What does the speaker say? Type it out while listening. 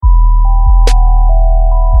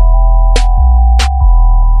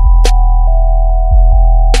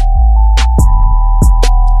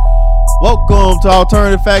to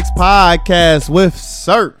Alternative Facts Podcast with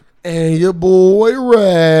Sir and your boy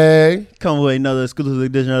Ray. Come with another exclusive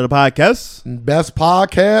edition of the podcast. Best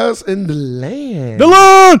podcast in the land.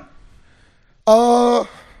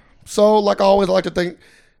 So like I always like to take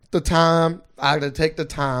the time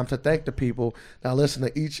to thank the people that listen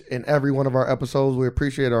to each and every one of our episodes. We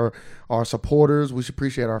appreciate our supporters. We should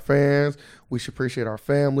appreciate our fans. We should appreciate our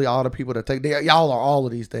family, all the people that y'all are all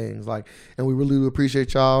of these things. And we really do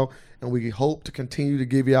appreciate y'all. And we hope to continue to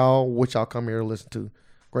give y'all what y'all come here to listen to.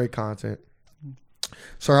 Great content.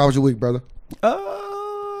 Sir, how was your week, brother?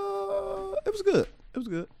 It was good.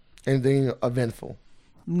 Anything eventful?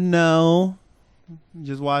 No.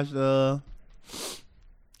 Just watched it's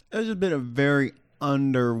just been a very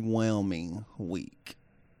underwhelming week.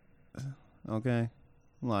 Okay?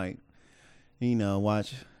 Watch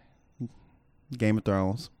Game of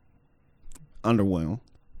Thrones. Underwhelmed.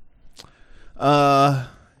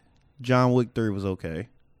 John Wick 3 was okay.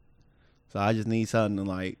 So I just need something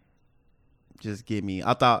to just give me.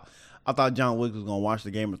 I thought John Wick was gonna watch the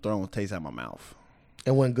Game of Thrones taste out my mouth. It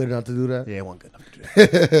wasn't good enough to do that? Yeah, it wasn't good enough to do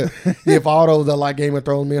that. Yeah, for all those that like Game of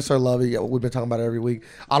Thrones, me and Sir love it. Yeah, we've been talking about it every week.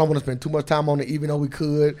 I don't want to spend too much time on it, even though we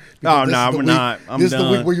could. Oh, no, we're not. This is the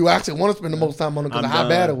week where you actually want to spend the most time on it because of how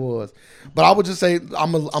bad it was. But I would just say,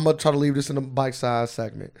 I'm going to try to leave this in a bite-sized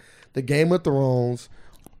segment. The Game of Thrones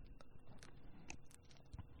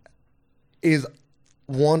is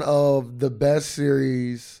one of the best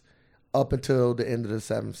series up until the end of the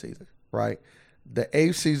 7th season, right? The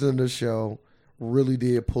 8th season of the show really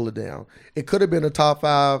did pull it down. It could have been a top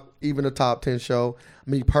 5, even a top 10 show.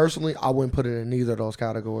 Me personally, I wouldn't put it in neither of those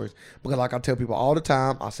categories because, like I tell people all the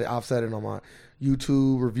time, I've said it on my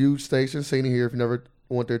YouTube review station, seen it here. If you never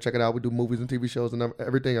went there, check it out. We do movies and TV shows and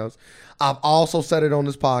everything else. I've also said it on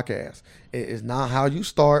this podcast. It is not how you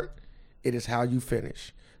start; it is how you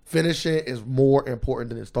finish. Finishing is more important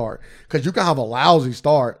than the start because you can have a lousy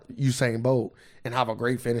start, Usain Bolt, and have a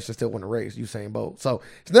great finish and still win the race, Usain Bolt. So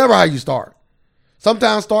it's never how you start.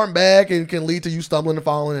 Sometimes starting back can lead to you stumbling and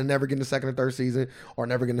falling and never getting the second or third season or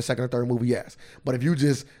never getting the second or third movie, yes. But if you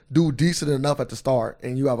just do decent enough at the start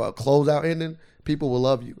and you have a closeout ending, people will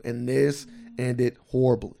love you. And this ended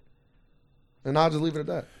horribly. And I'll just leave it at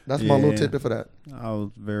that. That's my little tidbit for that. I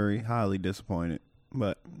was very highly disappointed.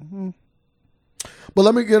 But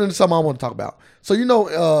let me get into something I want to talk about. So,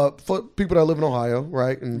 for people that live in Ohio,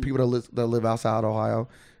 right, and people that live outside Ohio,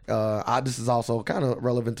 this is also kind of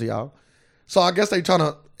relevant to y'all. So I guess they trying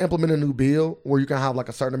to implement a new bill where you can have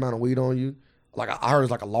a certain amount of weed on you. I heard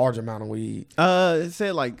it's a large amount of weed. It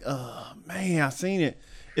said I seen it.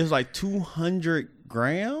 It was 200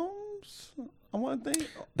 grams. I want to think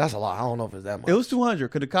that's a lot. I don't know if it's that much. It was 200.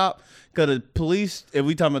 Could the police? If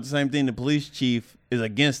we talking about the same thing, the police chief is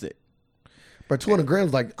against it. But 200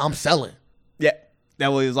 grams, I'm selling. Yeah, that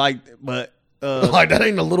was but. That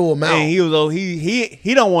ain't a little amount. And he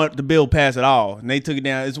don't want the bill passed at all. And they took it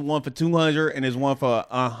down. It's one for 200 and it's one for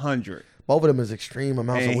 100. Both of them is extreme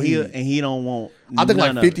amounts of weed. And he don't want. I think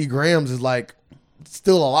 50 grams is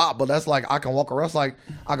still a lot, but that's I can walk around.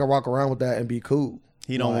 I can walk around with that and be cool.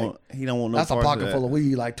 He don't want. He don't want no. That's a pocket full of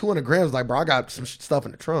weed. 200 grams. Bro, I got some stuff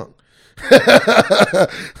in the trunk.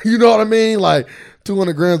 You know what I mean?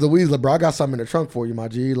 200 grams of weed. Bro, I got something in the trunk for you, my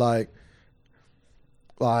G. You know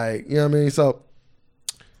what I mean? So,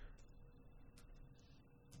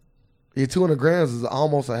 yeah, 200 grams is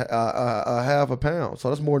almost a half a pound. So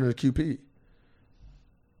that's more than a QP.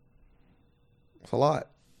 It's a lot.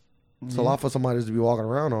 It's a lot for somebody to be walking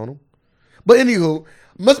around on them. But anywho,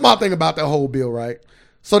 that's my thing about that whole bill, right?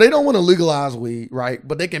 So they don't want to legalize weed, right?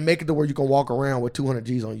 But they can make it to where you can walk around with 200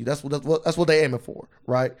 G's on you. That's what they aiming for,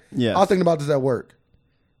 right? Yeah. I was thinking about this at work.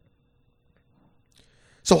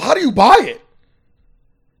 So how do you buy it?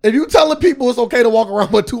 If you telling people it's okay to walk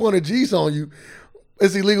around with 200 G's on you,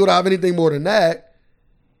 it's illegal to have anything more than that.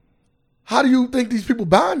 How do you think these people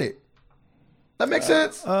buying it? That makes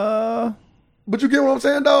sense? But you get what I'm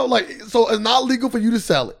saying, though? So it's not legal for you to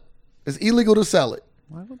sell it. It's illegal to sell it.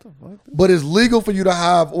 What the fuck? But it's legal for you to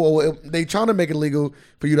have, or they trying to make it legal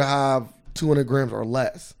for you to have 200 grams or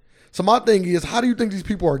less. So my thing is, how do you think these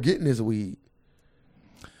people are getting this weed?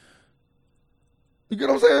 You get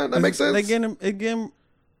what I'm saying? That makes sense? They getting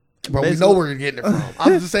Bro, we know where you're getting it from.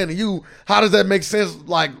 I'm just saying to you, how does that make sense,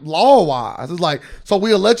 law-wise? It's so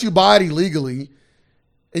we'll let you buy it illegally,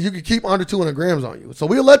 and you can keep under 200 grams on you. So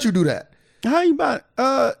we'll let you do that. How you buy?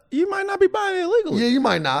 You might not be buying it illegally. Yeah, you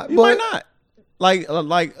might not. You might not. But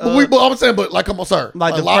I'm saying, come on, sir.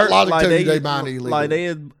 Logic tell you they buying it illegally. They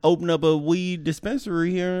had opened up a weed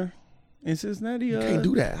dispensary here in Cincinnati. You can't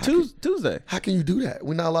do that. Tuesday. How can you do that?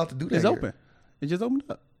 We're not allowed to do that. It's open. It just opened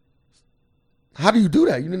up. How do you do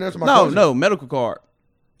that? You didn't answer my No, question. no, medical card.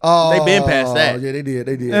 Oh, They been past that. Yeah, they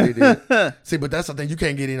did. See, but that's the thing. You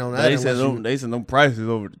can't get in on that. They said them prices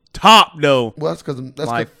over the top though. Well, that's because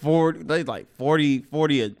Like 40, they like 40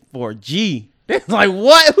 for a G. It's like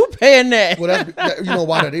what? Who paying that? Well, you know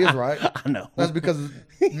why that is, right? I know. That's because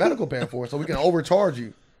medical paying for it, so we can overcharge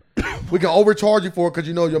you. We can overcharge you for it because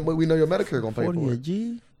we know your Medicare gonna pay 40 for a it.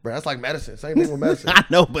 G. Bro, that's like medicine. Same thing with medicine. I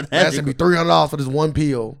know, but That's gonna be $300 for this one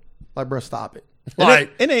pill. Like, bro, stop it.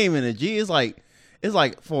 Like it ain't even a G. It's like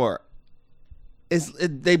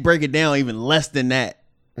they break it down even less than that.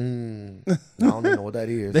 I don't even know what that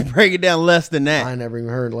is. They break it down less than that. I ain't never even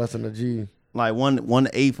heard less than a G. Like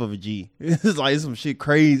 1/8 of a G. It's like some shit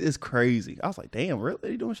crazy. It's crazy. I was like, damn, really?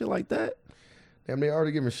 They doing shit like that? Damn, they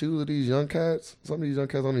already giving shoes to these young cats. Some of these young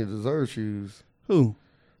cats don't even deserve shoes. Who?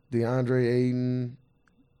 DeAndre Ayton.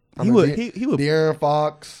 He would. De'Aaron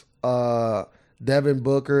Fox, Devin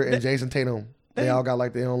Booker, and Jason Tatum. They all got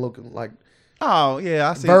like their own looking like. Oh yeah,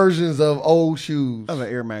 I see. Versions of old shoes. Of an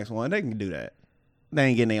Air Max 1. They can do that. They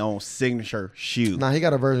ain't getting their own signature shoe. Nah, he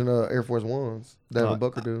got a version of Air Force Ones. Devin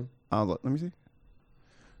Booker do. Let me see.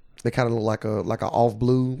 They kind of look like a off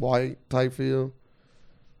blue white type feel.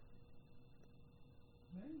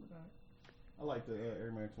 I like the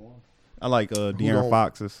Air Max 1. I like De'Aaron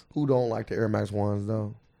Fox's. Who don't like the Air Max 1s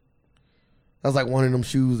though? That's like one of them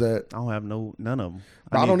shoes that I don't have none of them.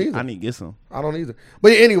 I don't either. I need to get some. I don't either.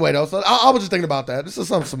 But anyway though, so I was just thinking about that. This is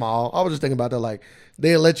something small. I was just thinking about that. Like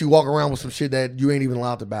they'll let you walk around with some shit that you ain't even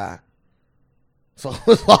allowed to buy. So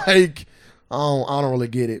it's like I don't really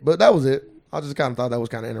get it. But that was it. I just kind of thought that was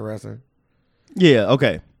kind of interesting. Yeah.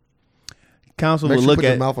 Okay. Council will look put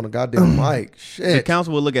your mouth on the goddamn mic. Shit. The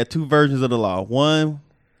council will look at two versions of the law. One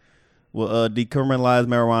will decriminalize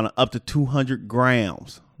marijuana up to 200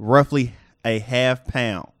 grams, roughly a half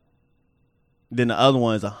pound. Then the other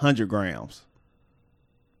one is 100 grams.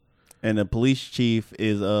 And the police chief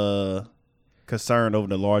is concerned over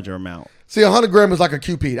the larger amount. See, 100 grams is like a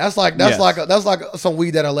QP. That's like some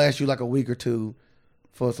weed that'll last you like a week or two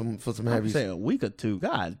for some heavy. I'm saying a week or two.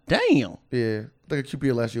 God damn. Yeah, I think a QP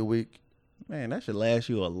will last you a week. Man, that should last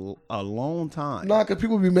you a long time. Nah, because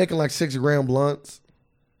people be making like 6-gram blunts.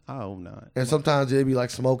 I hope not. And sometimes they be like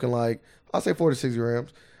smoking like, I'll say 4 to 6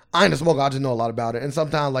 grams. I ain't a smoker. I just know a lot about it. And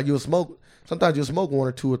sometimes like you'll smoke 1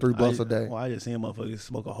 or 2 or 3 blunts a day. Well, I just seen a motherfucker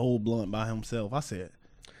smoke a whole blunt by himself. I said,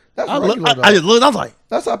 that's I regular, just looked. I was like,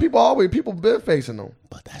 that's how people been facing them.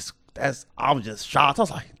 But that's. I was just shocked. I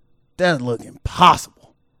was like, that look impossible.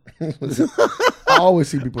 I always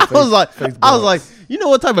see people. I was like, you know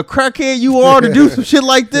what type of crackhead you are to do some shit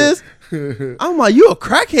like this? I'm like, you a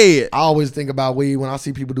crackhead. I always think about weed when I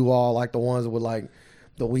see people do all like the ones with like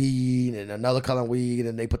the weed and another color of weed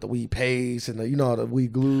and they put the weed paste and the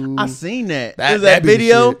weed glue. I seen that. That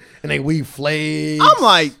video and they weed flakes. I'm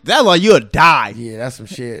like, that's like you'll die. Yeah, that's some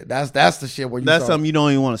shit. That's the shit where that's something you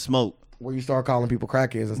don't even want to smoke. Where you start calling people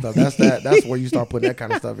crackheads and stuff. That's where you start putting that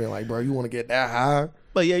kind of stuff in. Like, bro, you want to get that high?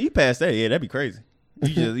 But yeah, you pass that. Yeah, that'd be crazy.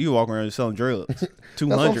 You walk around selling drugs. 200. That's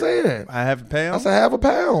what I'm saying. A half a pound. That's a half a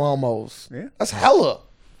pound almost. Yeah, that's hella.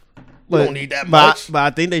 You don't need that much. But I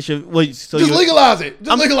think they should. Just legalize it.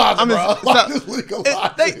 Just legalize it, bro. Just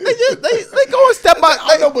legalize it. They going step by.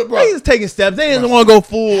 I know, but bro, they just taking steps. They didn't want to go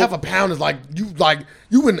full. Half a pound is like you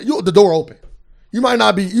the door open. You might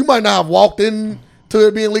not have walked in to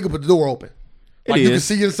it being legal, but the door open. Like you can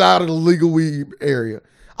see inside of the legal weed area.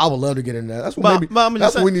 I would love to get in there. That's what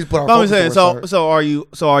we need to put our focus on. So are you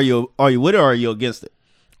with it or are you against it?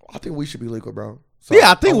 I think we should be legal, bro. So yeah,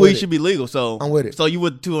 I think we should be legal. So I'm with it. So you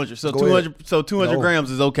with 200. So 200 grams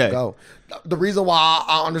is okay. Go. The reason why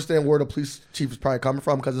I understand where the police chief is probably coming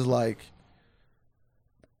from, because it's like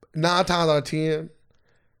 9 times out of 10,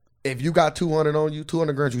 if you got 200 on you,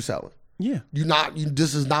 200 grams you selling. Yeah,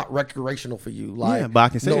 this is not recreational for you. Like, yeah, but I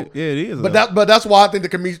can say it. Yeah, it is. But that's why I think the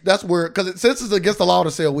commission. That's where, because since it's against the law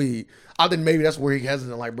to sell weed, I think maybe that's where he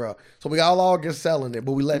hesitant. Like, bro, so we got a law against selling it,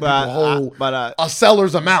 but we let people hold a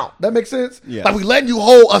seller's amount. That makes sense. Yeah, like we letting you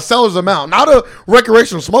hold a seller's amount, not a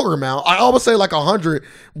recreational smoker amount. I always say like 100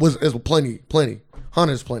 is plenty.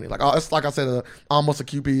 100 is plenty. Like it's like I said, almost a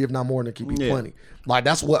QP, if not more than a QP. Yeah. Plenty. Like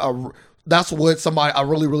that's what a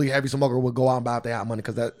really, really heavy smoker would go out and buy if they have money,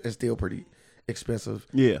 because that is still pretty expensive.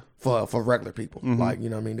 Yeah. For regular people. Mm-hmm. Like, you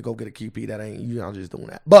know what I mean? To go get a QP, that ain't, you're not just doing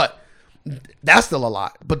that. But that's still a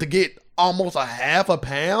lot. But to get almost a half a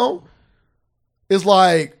pound is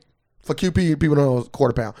like, for QP, people don't know it's a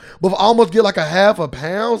quarter pound. But if I almost get like a half a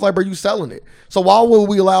pound, it's like, bro, you selling it. So why would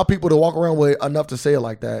we allow people to walk around with enough to sell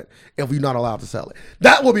like that if we're not allowed to sell it?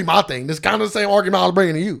 That would be my thing. This kind of the same argument I was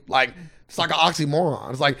bringing to you. Like, It's like an oxymoron.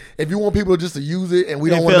 It's like if you want people just to use it and we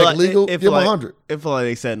don't want to make it legal, give them 100. It feel like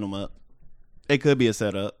they setting them up. It could be a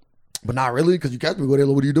setup. But not really, because you catch me, what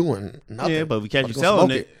are you doing? Nothing. Yeah, but if we catch you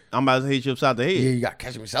selling it, I'm about to hit you upside the head. Yeah, you got to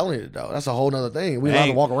catch me selling it, though. That's a whole nother thing. We allowed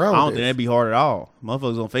to walk around I don't with think this. that'd be hard at all.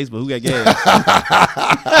 Motherfuckers on Facebook, who got gas?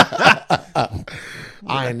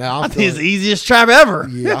 I think it's the easiest trap ever.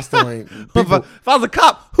 Yeah, I still ain't. If I was a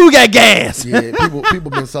cop, who got gas? Yeah, people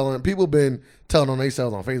been selling. People been telling on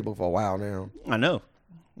themselves on Facebook for a while now. I know.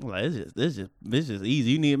 Like it's just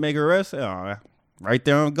easy. You need to make a arrest? Right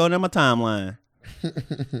there, go down my timeline.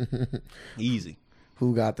 Easy.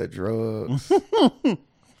 Who got the drugs?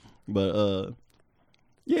 But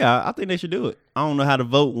yeah, I think they should do it. I don't know how the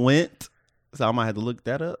vote went, so I might have to look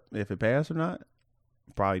that up if it passed or not.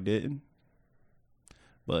 Probably didn't.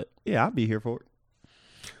 But yeah, I'll be here for it.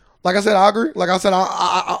 Like I said, I agree. Like I said,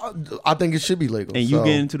 I think it should be legal. And you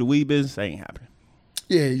get into the weed business, that ain't happening.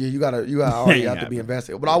 Yeah, you gotta already have to be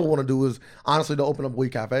invested. What I would want to do is honestly to open up a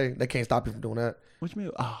weed cafe. They can't stop you from doing that. What you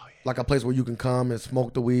mean? Oh, yeah. Like a place where you can come and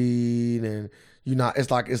smoke the weed, and you not.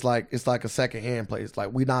 It's like a secondhand place.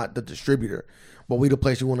 Like we not the distributor, but we the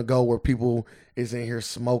place you want to go where people is in here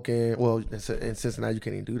smoking. Well, in Cincinnati, you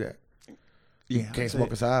can't even do that. You can't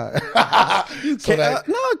smoke inside. You can't.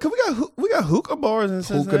 No, cause we got hookah bars in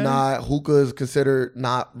Cincinnati. Hookah is considered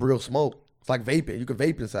not real smoke. It's like vaping. You can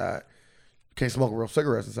vape inside. You can't smoke real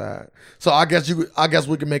cigarettes inside. So I guess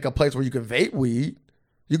we can make a place where you can vape weed.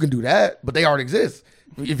 You can do that, but they already exist.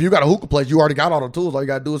 If you got a hookah place, you already got all the tools. All you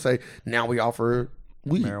gotta do is say, now we offer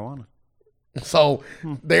weed. Marijuana. So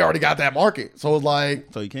they already got that market. So it's like,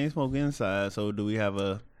 so you can't smoke inside. So do we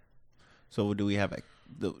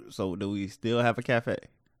still have a cafe?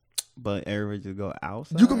 But everybody just go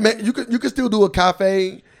outside. You can still do a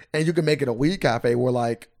cafe, and you can make it a weed cafe where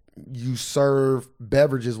like you serve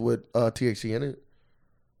beverages with THC in it.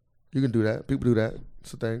 You can do that. People do that.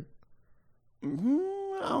 It's a thing.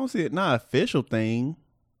 I don't see it. Not an official thing.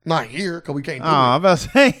 Not here, because we can't do it. I'm about to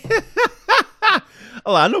say.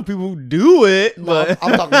 Oh, I know people who do it, but no,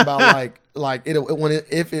 I'm talking about like when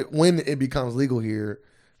it becomes legal here,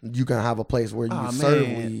 you can have a place where you can serve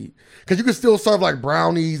weed, because you can still serve like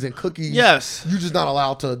brownies and cookies. Yes, you're just not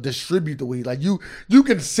allowed to distribute the weed. Like you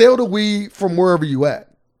can sell the weed from wherever you at,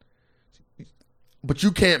 but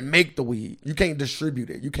you can't make the weed. You can't distribute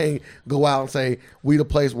it. You can't go out and say, we the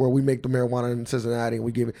place where we make the marijuana in Cincinnati and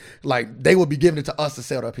we give it. Like, they would be giving it to us to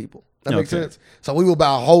sell to people. That makes sense? So we will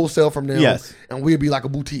buy wholesale from them. Yes. And we'd be like a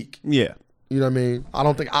boutique. Yeah. You know what I mean? I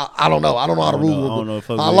don't think, I don't know. I don't know how the rules I don't know if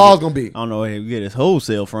how law's going to be. I don't know where you get his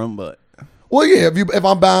wholesale from, but. Well, yeah. If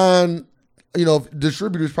I'm buying,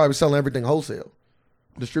 distributors probably selling everything wholesale.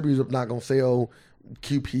 Distributors are not going to sell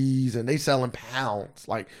QPs, and they selling pounds.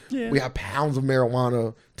 Like, we have pounds of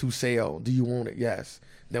marijuana to sell. Do you want it? Yes.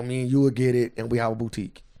 Then me and you will get it, and we have a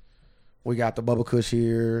boutique. We got the Bubba Kush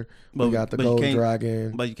here. We got the Gold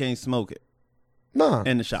Dragon. But you can't smoke it. Nah.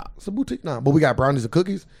 In the shop. It's a boutique. Nah. But we got brownies and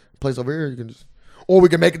cookies. Place over here, you can just, or we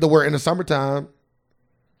can make it to where in the summertime,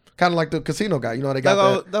 kind of like the casino guy. You know, they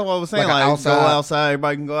got that's what I was saying. Like go outside.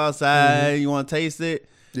 Everybody can go outside. Mm-hmm. You want to taste it?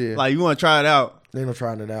 Yeah. Like, you want to try it out? They ain't no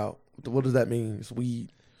trying it out. What does that mean? It's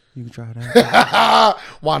weed. You can try it out.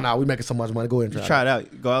 Why not? We making so much money. Go ahead and try it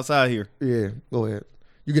out. Go outside here. Yeah, go ahead.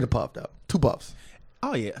 You get a puff though. 2 puffs.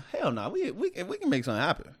 Oh yeah, hell no. We can make something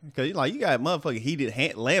happen, because like you got motherfucking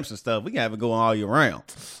heated lamps and stuff. We can have it going all year round.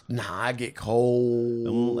 Nah, I get cold.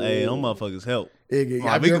 Them motherfuckers help.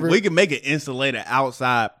 Like, we can make an insulated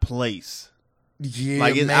outside place. Yeah,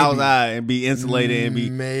 like it's outside and be insulated and be.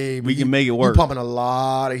 Maybe we can make it work. You pumping a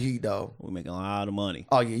lot of heat though. We making a lot of money.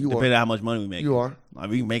 Oh yeah, you are. Depending on how much money we make. You are. Like,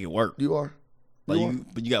 we can make it work. You are. But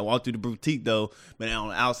you got to walk through the boutique though. But on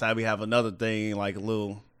the outside we have another thing, like a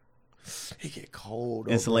little. It get cold.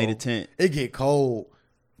 Insulated tent. It get cold.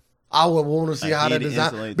 I would want to see how they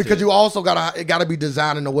design, because you also gotta be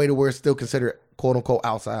designed in a way to where it's still considered quote unquote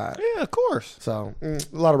outside. Yeah, of course. So a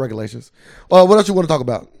lot of regulations. What else you want to talk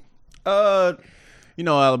about?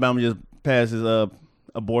 Alabama just passed his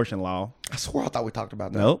abortion law. I swear I thought we talked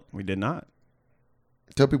about that. Nope, we did not.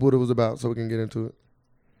 Tell people what it was about so we can get into it.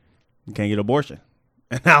 You can't get abortion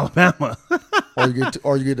in Alabama.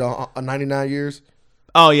 or you get 99 years.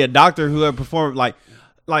 Oh yeah, doctor who have performed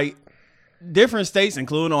like different states,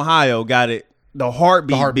 including Ohio, got it. The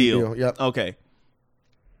heartbeat bill. Yep. Okay.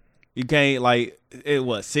 You can't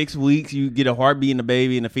 6 weeks you get a heartbeat in the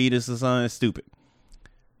baby and the fetus or something. It's stupid.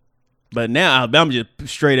 But now Alabama just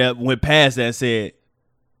straight up went past that and said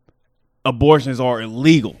abortions are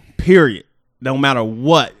illegal. Period. No matter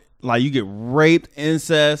what. Like, you get raped,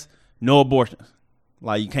 incest, no abortions.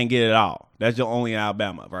 Like, you can't get it all. That's your only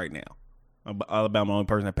Alabama right now. Alabama, the only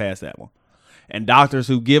person that passed that one. And doctors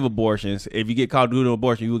who give abortions, if you get caught doing an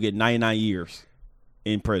abortion, you will get 99 years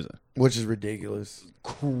in prison. Which is ridiculous.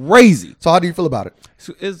 Crazy. So how do you feel about it?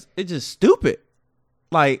 So it's just stupid.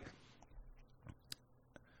 Like,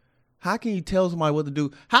 how can you tell somebody what to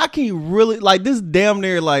do? How can you really, like, this damn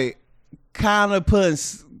near, like, kind of putting,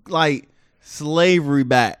 like, slavery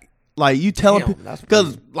back. Like, you telling people,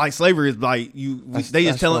 because, like, slavery is, like, they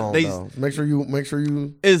just telling, make sure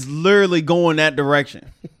you. It's literally going that direction.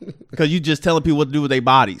 Because you just telling people what to do with their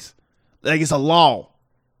bodies. Like, it's a law.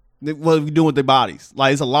 What are we doing with their bodies?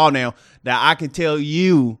 Like, it's a law now that I can tell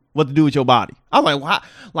you what to do with your body. I'm like, why?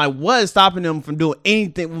 Like, what is stopping them from doing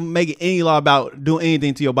anything, making any law about doing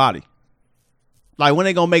anything to your body? Like, when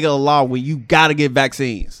they gonna make it a law where you gotta get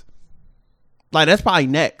vaccines? Like, that's probably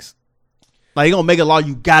next. Like, you gonna make a law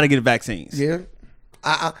you gotta get vaccines. Yeah.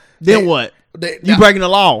 Then what? You breaking the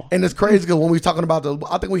law. And it's crazy because when we talking about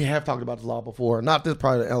I think we have talked about the law before. Not this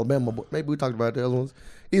part of Alabama, but maybe we talked about the other ones.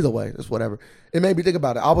 Either way, it's whatever. It made me think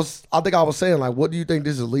about it. I think I was saying, like, what do you think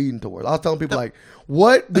this is leading towards? I was telling people, like,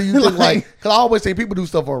 what do you think, like, because I always say people do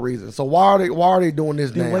stuff for a reason. So why are they doing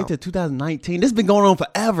this now? Wait till 2019. This has been going on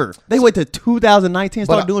forever. They wait till 2019 and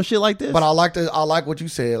start doing shit like this. But I like what you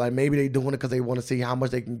said. Like, maybe they doing it because they want to see how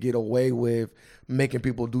much they can get away with making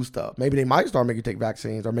people do stuff. Maybe they might start making you take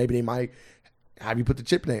vaccines, or maybe they might have you put the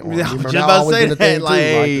chip in their arm. Yeah, just about to say that. Thing like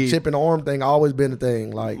the chip in the arm thing always been a thing.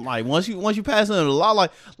 Like once you pass under the law,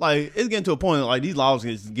 like it's getting to a point like these laws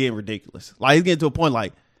is getting ridiculous. Like it's getting to a point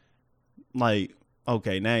like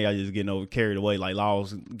okay, now y'all just getting carried away. Like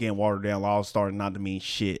laws getting watered down. Laws starting not to mean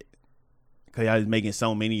shit because y'all just making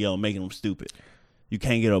so many of them, making them stupid. You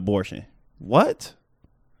can't get an abortion. What?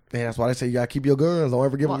 Man, that's why they say you gotta keep your guns. Don't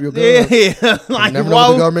ever give up your guns. Yeah, like never know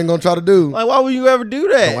what the government gonna try to do. Like, why would you ever do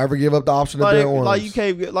that? Don't ever give up the option of being arms. Like, you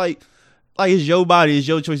can't get like it's your body, it's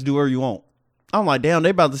your choice to do whatever you want. I'm like, damn, they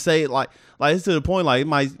about to say like it's to the point like it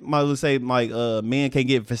might well say like men can't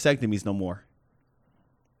get vasectomies no more.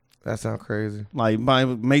 That sounds crazy. Like, might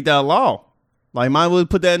make that a law. Like, might well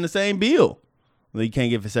put that in the same bill. Like, you can't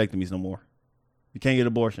get vasectomies no more. You can't get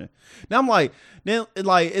abortion. Now I'm like, then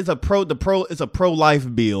like it's a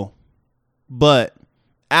pro-life bill, but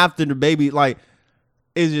after the baby, like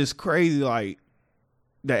it's just crazy, like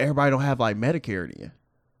that everybody don't have like Medicare again.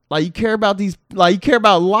 Like you care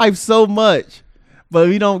about life so much, but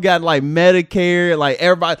we don't got like Medicare, like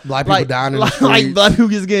everybody black people dying in the streets. Like black people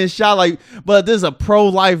just getting shot, like. But this is a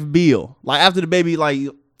pro-life bill. Like after the baby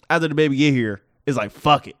get here, it's like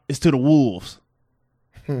fuck it, it's to the wolves.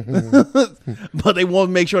 But they want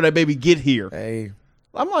to make sure that baby get here. Hey,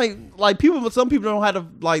 I'm like some people don't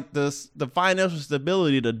have the financial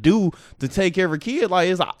stability to take care of a kid.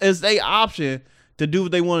 Like it's their option to do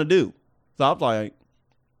what they want to do. So I'm like,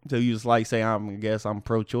 so you just like say I guess I'm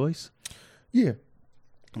pro-choice. Yeah,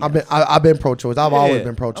 I've been pro-choice. I've always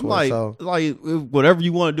been pro-choice. I'm like whatever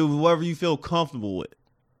you want to do, whatever you feel comfortable with.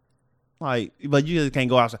 Like, but you just can't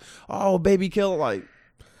go outside. Oh, baby killer,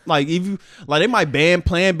 Like if you they might ban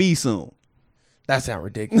Plan B soon. That sounds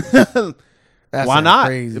ridiculous. Why not?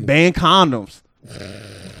 Crazy. Ban condoms.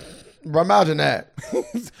 Bro, imagine that.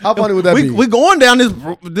 How funny would that be? We're going down this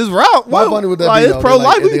route. How funny would that be? It's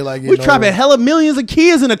pro-life. We trapping hella millions of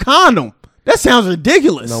kids in a condom. That sounds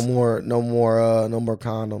ridiculous. No more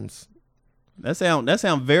condoms. That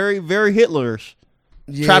sound very, very Hitlerish.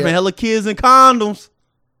 Yeah. Trapping hella kids in condoms.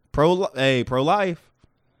 Pro-life.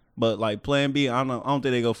 But like Plan B, I don't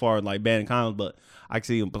think they go far as like banning condoms, but I can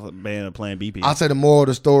see them banning a Plan B pill. I say the moral of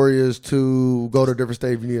the story is to go to a different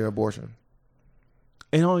state if you need an abortion.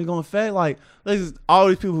 It only gonna affect like all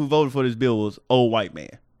these people who voted for this bill was old white man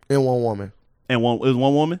and one woman. And it was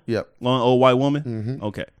one woman? Yep. One old white woman? Mm-hmm.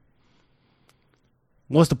 Okay.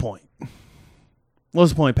 What's the point?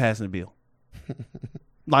 What's the point of passing the bill?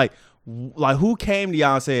 like who came to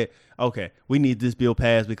y'all and said, okay, we need this bill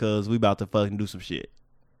passed because we about to fucking do some shit.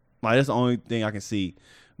 Like that's the only thing I can see,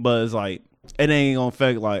 but it's like it ain't gonna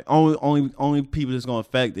affect like only people that's gonna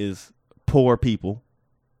affect is poor people,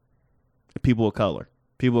 people of color,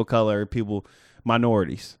 people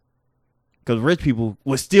minorities, because rich people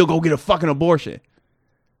would still go get a fucking abortion.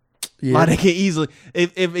 Yeah. Like they can easily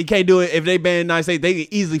if they can't do it if they ban the United States, they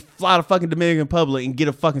can easily fly to fucking Dominican Republic and get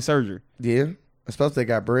a fucking surgery. Yeah, especially if they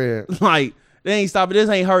got bread. Like they ain't stopping. This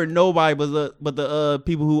ain't hurting nobody but the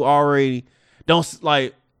people who already don't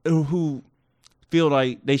like. Who feel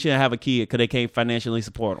like they shouldn't have a kid because they can't financially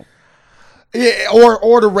support them. Yeah,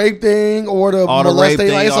 or the rape thing, or the molesting.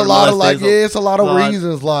 Like, it's a lot of it's a lot of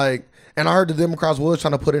reasons. Like, and I heard the Democrats was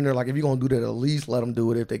trying to put in there like, if you're gonna do that, at least let them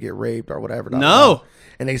do it if they get raped or whatever. No,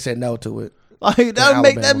 and they said no to it. Like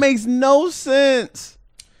that makes no sense.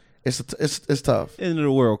 It's tough. End of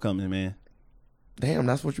the world coming, man. Damn,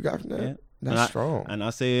 that's what you got from that. Yeah. That's strong. And I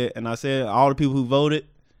said, all the people who voted.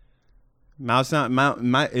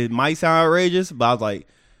 It might sound outrageous, but I was like,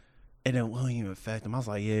 and it won't even affect them. I was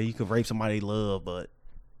like, yeah, you could rape somebody they love, but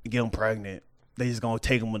get them pregnant, they just gonna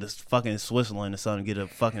take them to fucking Switzerland or something, get a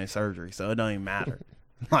fucking surgery, so it don't even matter.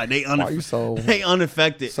 Like they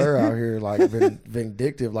unaffected. Sir out here like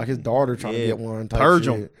vindictive, like his daughter trying to get one. Purge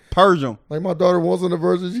them. Like my daughter wants an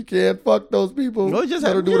abortion, she can't fuck those people. No, just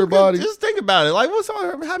let her do with her body. Just think about it. Like what's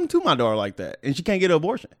happened to my daughter like that, and she can't get an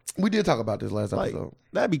abortion? We did talk about this last episode.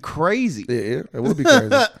 That'd be crazy. Yeah, it would be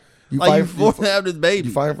crazy. You forced to have this baby.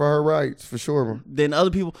 You fighting for her rights for sure. Then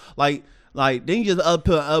other people like then you just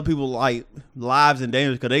put other people like lives in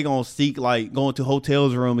danger because they gonna seek like going to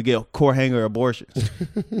hotels room and get a court hanger abortions.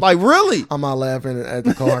 Like really? I'm not laughing at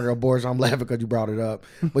the court hanger abortion. I'm laughing because you brought it up.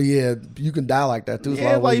 But yeah, you can die like that too.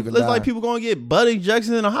 Yeah, like it's like people gonna get butt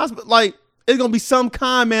injections in the hospital. Like it's gonna be some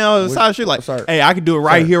kind man on the side of shit. Like, hey, I can do it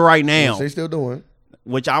right here, right now. They still doing.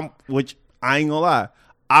 Which I ain't gonna lie.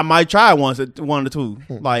 I might try one or two.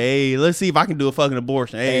 Like, hey, let's see if I can do a fucking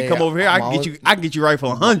abortion. Hey, come over here. I can get you right for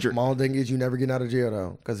 100. My only thing is you never getting out of jail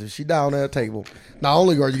though, because if she down at that table, not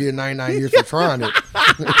only are you getting 99 years for trying it,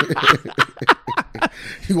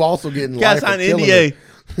 you also getting life for killing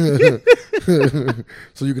it.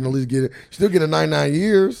 So you can at least get it. Still getting 99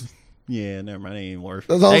 years. Yeah, never mind. They ain't worth it.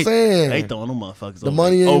 That's all I'm saying. They throwing them motherfuckers. The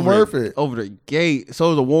money ain't worth it. Over the gate.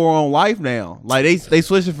 So it's a war on life now. Like they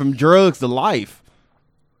switching from drugs to life.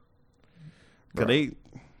 Cause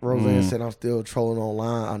Roseanne said I'm still trolling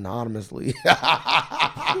online anonymously.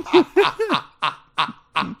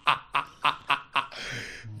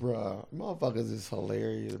 Bruh, motherfuckers is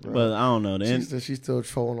hilarious, bro. But I don't know. She's still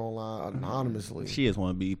trolling online anonymously. She just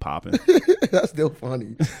want to be popping. That's still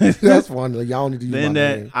funny. That's funny. Like, y'all need to use my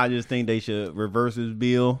name. I just think they should reverse this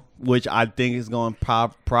bill, which I think is going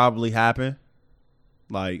to probably happen.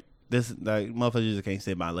 Like this, like motherfuckers just can't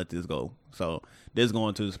sit by and let this go. So this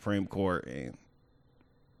going to the Supreme Court and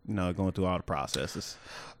going through all the processes.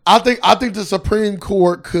 I think the Supreme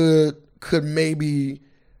Court could maybe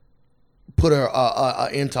put a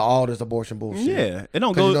end to all this abortion bullshit. Yeah, it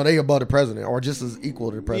don't go. They above the president or just as equal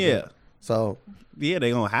to the president. Yeah. So yeah,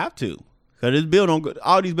 they gonna have to because this bill don't go.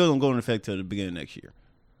 All these bills don't go into effect till the beginning of next year.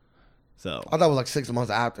 So I thought it was like 6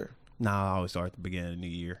 months after. Nah, I always start at the beginning of the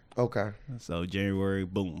year. Okay. So January,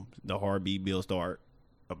 boom, the heartbeat bill start.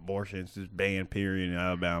 Abortions is banned, period, in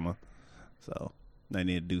Alabama. So they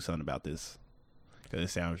need to do something about this because it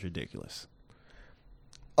sounds ridiculous.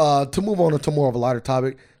 To move on to more of a lighter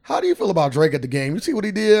topic, how do you feel about Drake at the game? You see what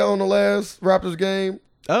he did on the last Raptors game?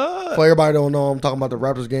 For everybody don't know, I'm talking about the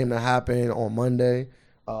Raptors game that happened on Monday,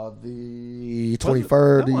 the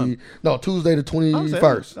 23rd. Tuesday the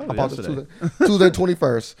 21st. Tuesday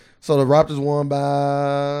 21st. So the Raptors won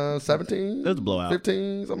by 17. It was a blowout.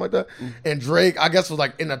 15, something like that. And Drake, I guess, was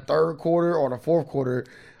like in the third quarter or the fourth quarter.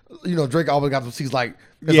 Drake always got some seats like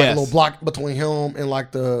there's like a little block between him and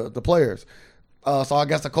like the players. So I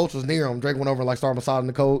guess the coach was near him. Drake went over and like started massaging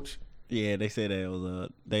the coach. Yeah, they said that it was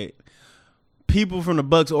people from the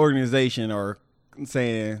Bucks organization are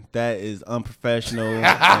saying that is unprofessional. And,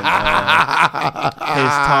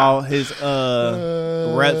 his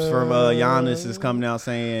reps from Giannis is coming out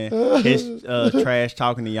saying his trash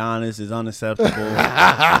talking to Giannis is unacceptable.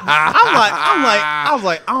 I was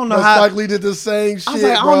like, I don't know how. Spike Lee did the same shit. I was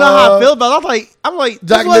like, I don't know how I feel about it. I'm like,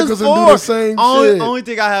 Jack Nicholson do the same shit. Only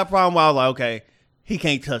thing I have a problem with, I was like, okay, he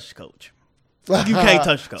can't touch the coach. You can't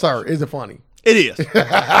touch the coach. Sir, is it funny? It is. You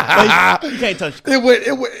can't touch the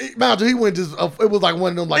coach. He went just. It was like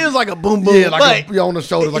one of them. Like it was like a boom boom. Yeah, like on the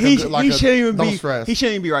shoulder. Like he shouldn't even be. Stress. He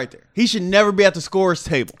shouldn't even be right there. He should never be at the scorer's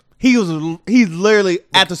table. He's literally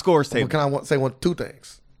at the scorer's table. Can I say two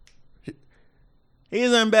things? He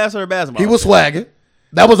is an ambassador of basketball. He was swagging.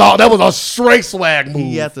 That was all. That was a straight swag move.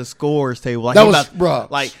 He at the scorer's table. Like that was, bro.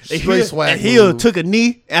 Like straight swag. And he took a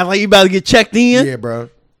knee and like he about to get checked in. Yeah,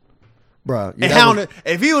 bro. Yeah, and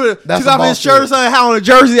if he would have took off his shirt or something, how on a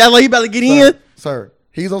jersey, I like he about to get in. Sir,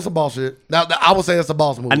 he's on some bullshit. Now I would say that's a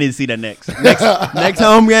boss move. I need to see that next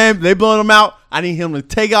home game. They blowing him out. I need him to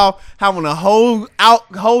take off, having a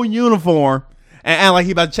whole uniform, and act like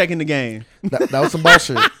he about to check in the game. That was some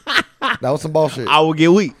bullshit. That was some bullshit. I will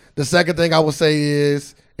get weak. The second thing I would say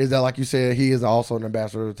is that, like you said, he is also an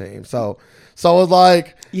ambassador of the team. So it's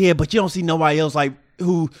like, yeah, but you don't see nobody else like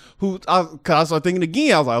who. Cause I started thinking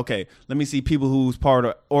again. I was like, okay, let me see people who's part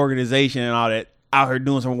of the organization and all that out here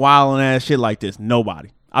doing some wilding ass shit like this. Nobody.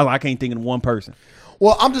 I can't think of one person.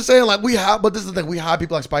 Well, I'm just saying, like, but this is the thing, we hire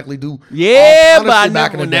people like Spike Lee do. Yeah, but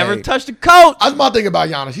I never touch the coach. That's my thing about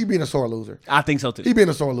Giannis. He being a sore loser. I think so too. He being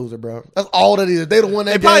a sore loser, bro. That's all that is. They don't win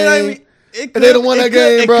that game. And they done won that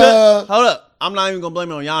game, bro. Hold up. I'm not even going to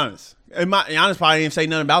blame it on Giannis. Giannis probably didn't say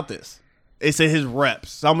nothing about this. It said his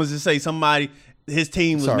reps. So I'm going to just say his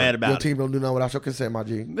team was mad about it. Your team don't do nothing without your consent, my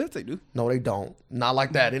G. Yes, they do. No, they don't. Not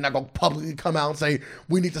like that. They're not going to publicly come out and say,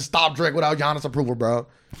 we need to stop Drake without Giannis' approval, bro.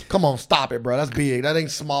 Come on, stop it, bro. That's big. That ain't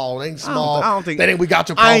small. That ain't small. I don't think. That ain't we got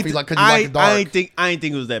your coffee like because you like the dark. I ain't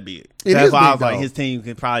think it was that big. That's why big, I was though. like, his team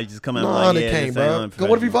could probably just come out No, like, they yeah, can't, bro. Because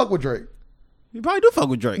what if you fuck with Drake? You probably do fuck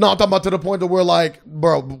with Drake. No, I'm talking about to the point that we're like,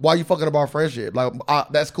 bro, why you fucking about friendship? Like,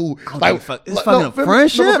 that's cool. Like, it's fucking a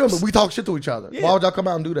friendship. We talk shit to each other. Yeah. Why would y'all come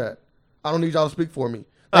out and do that? I don't need y'all to speak for me.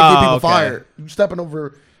 Get people fired. You stepping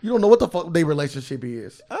over. You don't know what the fuck their relationship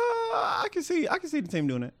is. I can see the team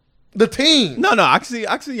doing that. The team. No, I can see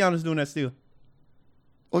Giannis doing that still.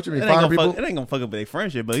 What you mean? It Fire ain't people? gonna fuck up their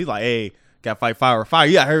friendship, but he's like, hey, got to fight fire with fire.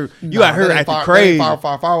 You got hurt. You got hurt at the crazy.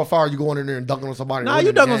 Fire with fire. You going in there and dunking on somebody. Nah,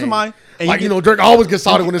 you dunking on somebody. And like, Drake always gets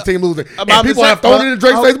salty when his team loses. And people have thrown it in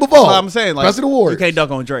Drake's face before. I'm saying, like, the Warriors. You can't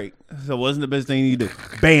dunk on Drake. So wasn't the best thing you do?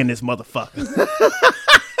 Ban this motherfucker.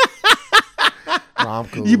 Nah, I'm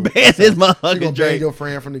cool. You ban this motherfucker, You gonna Drake. ban your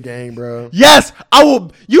friend from the game, bro. Yes, I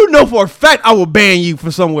will. You know for a fact I will ban you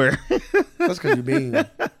from somewhere. That's because you mean.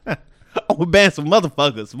 I will ban some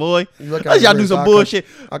motherfuckers, boy. Let y'all do some bullshit.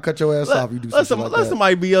 I'll cut your ass off. You do some shit like let that.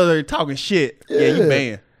 somebody be other there talking shit. Yeah, you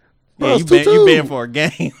ban. Bro, Yeah, you ban for a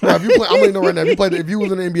game. Bro, if you play, I'm letting you know right now. If you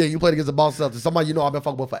was in the NBA, you played against the Boston Celtics, somebody you know I've been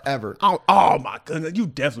fucking with forever. Oh my goodness, you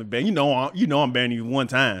definitely ban. You know I'm banning you one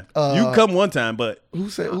time. You come one time, but who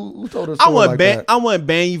told us? I wouldn't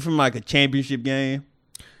ban you from like a championship game,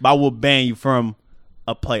 but I will ban you from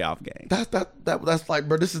a playoff game. That's like,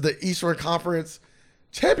 bro, this is the Eastern Conference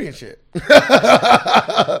Championship. You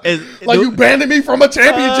banned me from a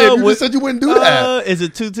championship. You just said you wouldn't do that. Is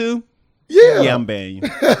it 2-2? Yeah. Yeah, I'm banning you.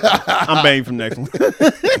 I'm banning you from the next one.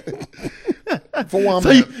 For one, so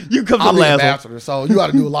you come to the last ambassador, so you got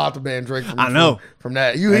to do a lot to ban Drake from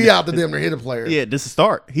that. He out to them to hit a player. Yeah, this is a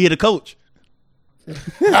start. He hit a coach. They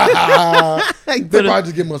probably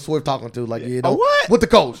just give him a swift talking to, like, yeah, what? With the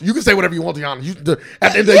coach, you can say whatever you want to Giannis.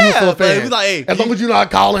 At the end of the day, you still a fan. Like, hey, as long as you're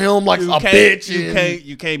not calling him like a bitch.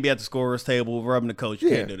 You can't be at the scorer's table rubbing the coach. You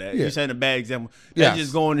can't do that. Yeah. You're setting a bad example. That's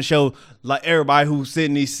just going to show like everybody who's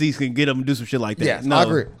sitting in these seats can get up and do some shit like that. Yes, no. I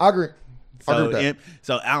agree.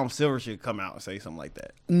 So Adam Silver should come out and say something like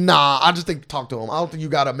that. Nah, I just think talk to him. I don't think you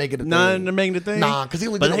gotta make it a thing. They're making it a thing. Nah, because he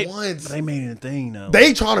only did it once. But they made it a thing though.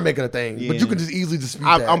 They trying to make it a thing, but you can just easily dispute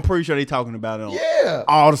that. I'm pretty sure they talking about it on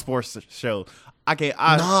all the sports shows. I think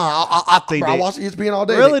I watched ESPN all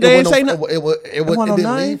day. Really, they didn't say nothing. It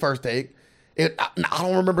didn't leave first take. I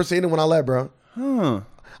don't remember seeing it when I left, bro.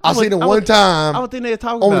 I seen it one time. I would think they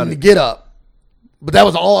talking only about to it. Get up. But that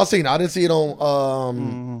was all I seen. I didn't see it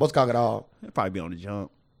on what's called it all. It'd probably be on the jump.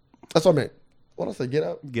 That's what I meant. What I say? Get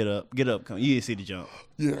up. Get up. Come. You didn't see the jump.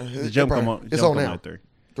 Yeah, the jump come on. It's on now. 3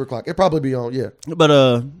 o'clock. It probably be on. Yeah.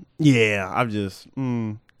 But yeah. I'm just.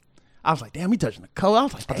 I was like, damn, he touching the coat. I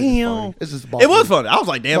was like, damn. This is it was funny. I was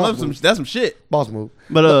like, damn, that's some shit. Boss move.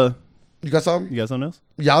 But you got something? You got something else?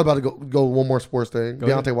 Yeah, I was about to go one more sports thing.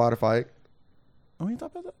 Deontay Wilder fight. Oh, you thought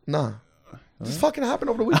about that? Nah. This fucking happened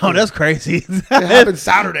over the weekend. Oh, that's crazy. It happened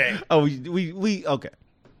Saturday. Oh, we okay.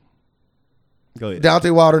 Go ahead.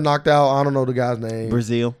 Deontay Wilder knocked out, I don't know the guy's name.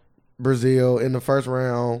 Brazil in the first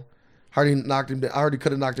round. I already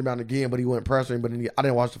could have knocked him down again, but he went pressuring. But I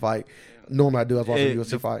didn't watch the fight. Normally I do. I was watching the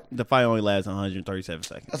UFC fight. The fight only lasts 137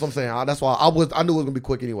 seconds. That's what I'm saying. That's why I knew it was gonna be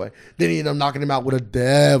quick anyway. Then he ended up knocking him out with a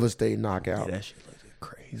devastating knockout. Yeah, that shit looked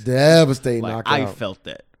crazy. Devastating knockout. I felt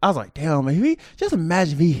that. I was like, damn, man. Just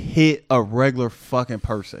imagine if he hit a regular fucking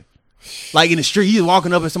person. Like in the street, he's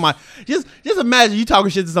walking up at somebody. Just imagine you talking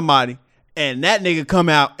shit to somebody and that nigga come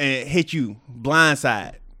out and hit you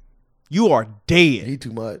blindside. You are dead. He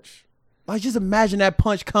too much. Like just imagine that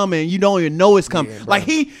punch coming. You don't even know it's coming. Yeah, like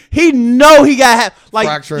he know he got like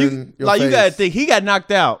fracturing your like face. You gotta think he got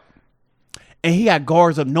knocked out. And he got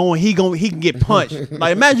guards up knowing he can get punched.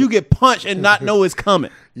 Like imagine you get punched and not know it's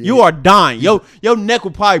coming. Yeah. You are dying. Your neck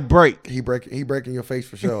will probably break. He breaking your face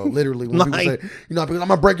for sure. Literally, when people say, I'm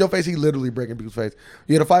gonna break your face, he literally breaking people's face.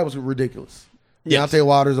 Yeah, the fight was ridiculous. Yes. Deontay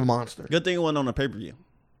Wilder's a monster. Good thing it wasn't on a pay-per-view.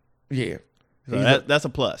 Yeah. So that's a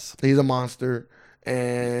plus. He's a monster.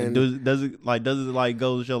 And does it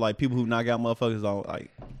go to show like people who knock out motherfuckers on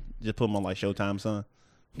like just put them on like Showtime, son?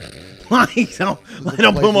 don't put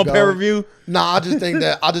him on pay per view. Nah, I just think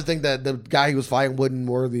that the guy he was fighting wasn't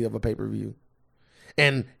worthy of a pay per view.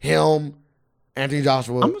 And him, Anthony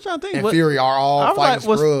Joshua, I'm trying to think, and Fury are all fighting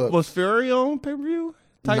scrubs. Was Fury on pay per view?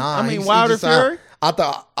 type. Nah, I mean, he Wilder just sound-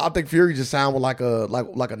 Fury. I think Fury just sounded like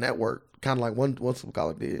a network, kind of like what's we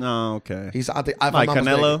call it did. Oh, okay. I think Like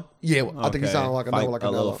Canelo. Yeah, I think he Okay. sounded like a network, like a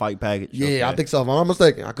little Canelo. fight package. Yeah, Okay. I think so. If I'm not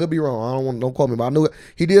mistaken, I could be wrong. Don't quote me, but I knew it.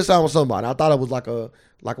 He did sound with somebody. I thought it was like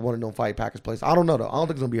one of them fight package places. I don't know though. I don't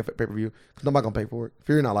think it's gonna be a pay per view because nobody gonna pay for it.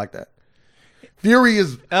 Fury not like that. Fury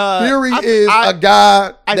is a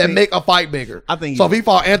guy that make a fight bigger. I think so. If he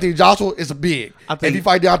fought Anthony Joshua, it's big. If he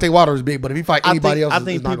fight Deontay Wilder, it's big. But if he fight anybody else,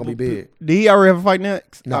 it's not gonna be big. Did he already have a fight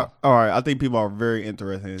next? No. All right. I think people are very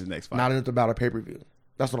interested in his next fight. Not about a pay per view.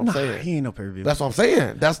 That's what I'm saying. He ain't no pay per view. That's what I'm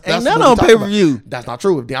saying. That's Ain't what none on we talking pay per view. about. That's not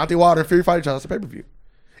true. If Deontay Wilder and Fury fight each other, that's a pay per view.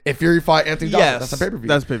 If Fury fight Anthony Joshua, that's a pay per view.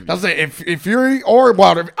 That's pay-per-view. That's it. If Fury or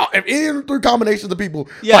Wilder, if any of them three combinations of people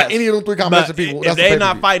fight any of them three combinations of people, if that's they a not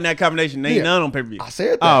pay-per-view. fighting that combination, they ain't none on pay per view. I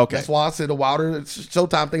said that. Oh, okay. That's why I said the Wilder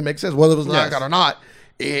Showtime thing makes sense. Whether it was knockout or not,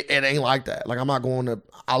 it ain't like that. Like I'm not going to.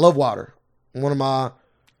 I love Wilder. One of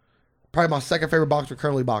probably my second favorite boxer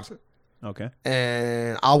currently boxing. Okay.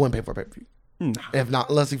 And I wouldn't pay for a pay per view. If not,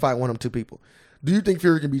 unless he fight one of them two people. Do you think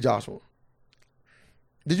Fury can beat Joshua?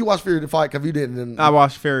 Did you watch Fury the fight? Because you didn't. I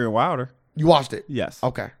watched Fury and Wilder. You watched it? Yes.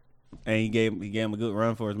 Okay. And he gave him a good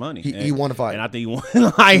run for his money. He won the fight. And I think he won.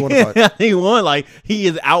 Like, he won the fight. I think he won. Like he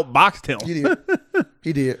has outboxed him. He did.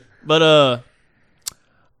 He did. But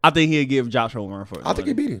I think he'll give Joshua a run for his money. I think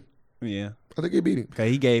he beat him. Yeah. I think he beat him. Cause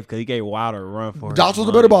he gave Wilder a run for his Joshua's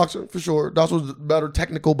a money. better boxer for sure. Joshua's a better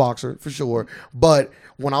technical boxer for sure. But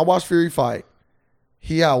when I watched Fury fight,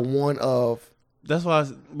 he had one of That's why.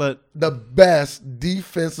 But the best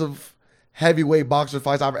defensive heavyweight boxer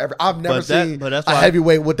fights I've never seen that's a why-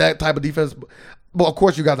 heavyweight with that type of defense. Well, of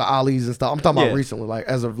course you got the Ali's and stuff. I'm talking about Yeah. recently, like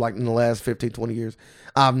as of like in the last 15, 20 years.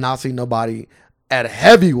 I've not seen nobody at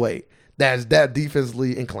heavyweight that's that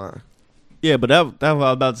defensively inclined. yeah, but that's what I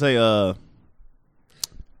was about to say.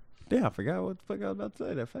 Damn, I forgot what the fuck I was about to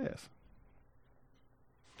say that fast.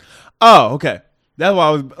 Oh, okay. That's why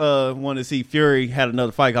I was wanted to see Fury had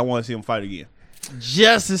another fight. I want to see him fight again,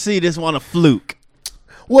 just to see this one a fluke.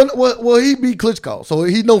 Well, he beat Klitschko, so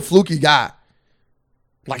he's no fluky guy.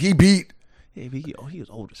 Like he beat. Yeah, he was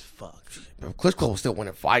old as fuck. Klitschko was still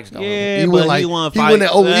winning fights though. Yeah, he but went like he won he went that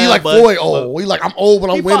fights. old. He Yeah, like but- Floyd old. He like I'm old, but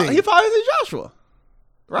I'm winning. He fought Anthony Joshua,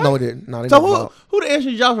 right? No, he didn't. No, they So never fought. who the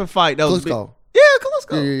Anthony Joshua fight? That was Klitschko. Yeah,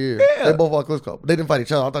 Klitschko. Yeah. They both fought Klitschko. But they didn't fight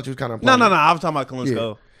each other. I thought you was kind of No. I was talking about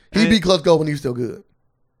Klitschko. He beat Klitschko when he was still good.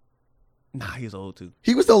 Nah, he was old too.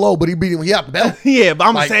 He was still low, but he beat him. He had the belt. Yeah, but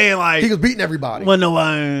I'm Like, saying like He was beating everybody. Well, no,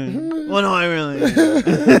 really.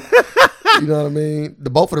 You know what I mean?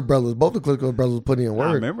 Both of the Klitschko brothers was putting in I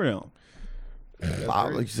work. remember them.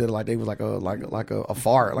 Like you said, like they was like a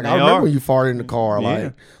fart. Like They I remember are. when you farted in the car, Yeah.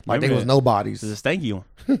 like Remember they was that. nobodies. It's a stanky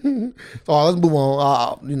one. So let's move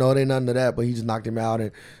on. It ain't nothing to that, but he just knocked him out.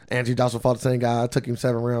 And Anthony Joshua fought the same guy. It took him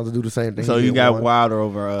 7 rounds to do the same thing. So He you did got one. Wilder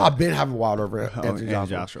over. I've been having Wilder over Anthony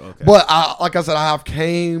Joshua. Okay. But like I said, I have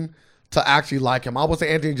came to actually like him. I would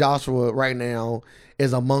say Anthony Joshua right now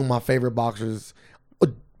is among my favorite boxers,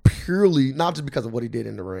 purely not just because of what he did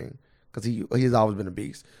in the ring, because he's always been a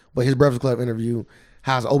beast. But his Breakfast Club interview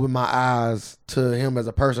has opened my eyes to him as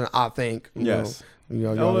a person. I think. Yes. You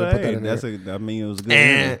put that in there. It was a good.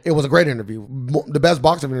 And interview. it was a great interview. The best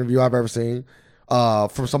boxing interview I've ever seen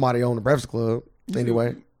from somebody on the Breakfast Club.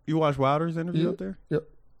 Anyway. You watched Wilder's interview up there? Yep.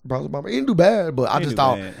 Bro, he didn't do bad, but I He just didn't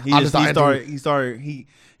thought do bad.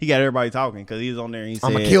 He got everybody talking because he was on there and he said,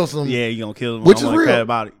 I'ma kill some- Yeah, you gonna kill him. Which I'm is gonna real. cut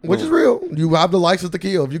about it. Which is real. You have the license to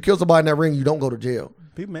kill. If you kill somebody in that ring, you don't go to jail.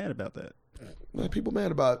 People mad about that. Man, people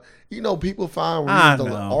mad about it. People find I reasons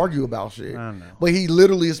to know. argue about shit. I know. But he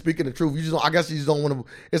literally is speaking the truth. I guess you just don't want to.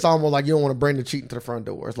 It's almost like you don't want to bring the cheating to the front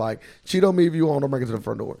door. It's like cheat on me if you want to bring it to the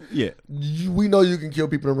front door. Yeah. We know you can kill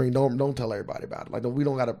people in the ring. Don't tell everybody about it. Like we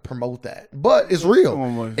don't got to promote that. But it's real. Come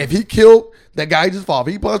on, boy. If he killed that guy, he just fought.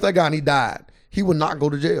 If he punched that guy and he died, he would not go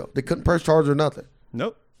to jail. They couldn't press charges or nothing.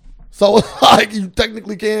 Nope. So like you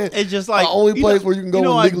technically can. It's just like the only place where you can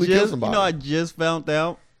go and legally kill somebody. I just found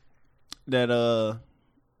out that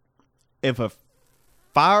if a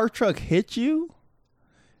fire truck hits you,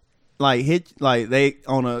 like they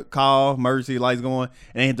on a call, emergency lights going,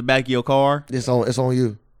 and they hit the back of your car. It's on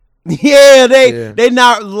you. Yeah, they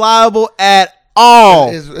not liable at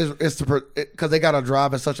all. It's because they gotta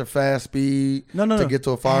drive at such a fast speed No. to get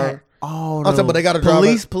to a fire. Oh, I said, but they gotta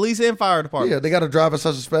drive police and fire department. Yeah, they gotta drive at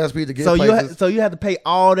such a fast speed to get So places. you have to pay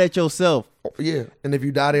all that yourself. Yeah, and if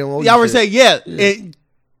you die, they don't owe you Y'all were shit. saying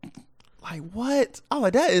like what? Oh,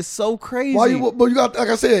 that is so crazy. Why you? But you got, like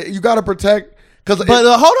I said, you gotta protect. But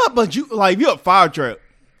Hold up, but you like if you're a fire truck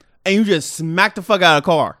and you just smack the fuck out of a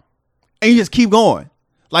car and you just keep going.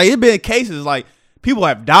 Like it's been cases like people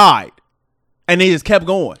have died And they just kept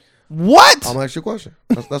going. What? I'm gonna ask you a question.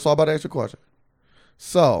 That's all about to ask you a question.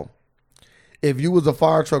 So, if you was a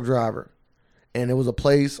fire truck driver and it was a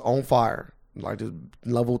place on fire, like this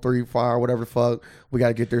level 3 fire, whatever the fuck, we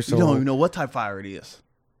gotta get there soon. You don't even know what type of fire it is.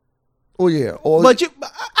 Oh yeah. Or But you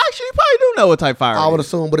actually probably do know what type of fire I it would is.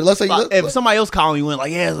 assume, but let's say If somebody else calling you in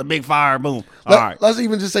like, yeah, it's a big fire, boom. All right. Let's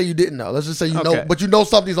even just say you didn't know. Let's just say you know, Okay. but you know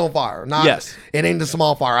something's on fire. Not, Yes. It ain't a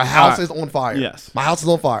small fire. A house All is on fire. Yes. My house is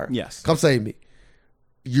on fire. Yes. Come save me.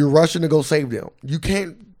 You're rushing to go save them. You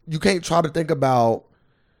can't try to think about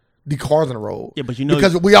the cars on the road. Yeah, but you know,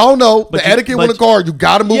 because we all know the etiquette on the car. You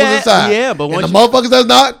got to move it inside. Yeah, but and once the motherfuckers that's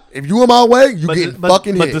not, if you in my way, you get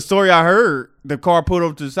fucking hit. But the story I heard, the car pulled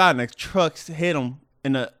over to the side, and the trucks hit him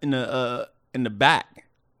in the back.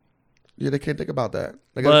 Yeah, they can't think about that.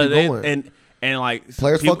 They got to keep going. And like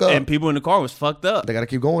players people, fuck up, and people in the car was fucked up. They got to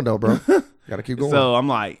keep going though, bro. Got to keep going. So I'm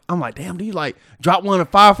like, damn, do you like drop one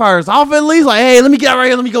of the firefighters off at least? Like, hey, let me get out right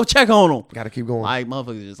here. Let me go check on them. Got to keep going. Like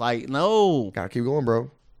motherfuckers, just like no. Got to keep going,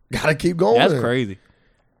 bro. Got to keep going. That's crazy.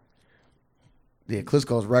 Yeah,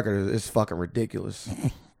 Klitschko's record is fucking ridiculous.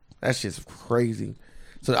 That shit's crazy.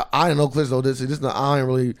 So I didn't know Klitschko did this. I ain't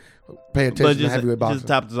really pay attention to heavyweight boxing. Just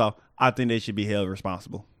to top this off, I think they should be held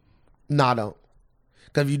responsible. Nah, I don't.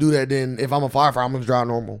 Because if you do that, then if I'm a firefighter, I'm gonna drive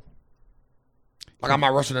normal. Like I'm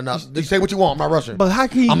not rushing enough. You say what you want. I'm not rushing. But how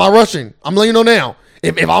can you? I'm not rushing. I'm letting you know now.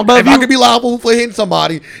 If I could be liable for hitting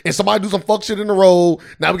somebody and somebody do some fuck shit in the road,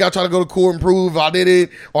 now we gotta try to go to court and prove if I did it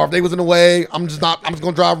or if they was in the way. I'm just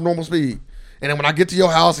gonna drive normal speed. And then when I get to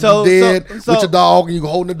your house and you dead with your dog and you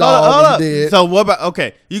holding the dog and you dead. So what about,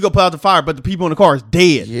 okay, you go put out the fire, but the people in the car is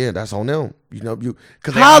dead. Yeah, that's on them. You know,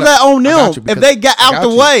 how's that on them if they got out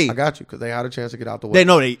the way? I got you, because they had a chance to get out the way. They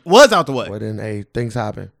know they was out the way. But then, hey, things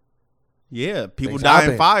happen. Yeah, people Things die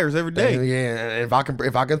happen. in fires every day. Yeah, and if I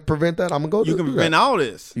can prevent that, I'm gonna go. You can prevent all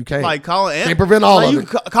this. You can't. Like call Can't prevent all of it.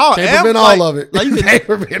 Call can't prevent all of it. Like you can't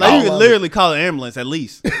prevent like all you can of literally call an ambulance at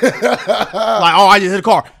least. Like, oh, I just hit a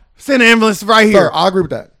car. Send an ambulance right here. Sir, I agree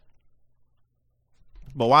with that.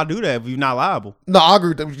 But why do that if you're not liable? No, I agree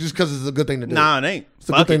with that just because it's a good thing to do. Nah, it ain't. It's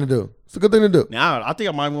a good thing to do. It's a good thing to do. Nah, I think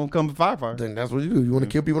I might want to come to firefighter. Then that's what you do. You want to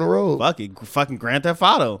kill people on the road. Fuck it. Fucking Grand Theft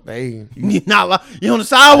Auto. Hey, You're not you're on the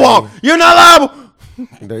sidewalk. Hey. You're not liable.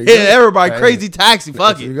 There you Hit go. everybody. Hey. Crazy taxi.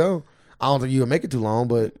 Fuck There it. you go. I don't think you'll make it too long,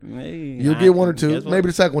 but Hey, you'll get one or two. Maybe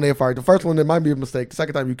the second one they'll fire. The first one, it might be a mistake. The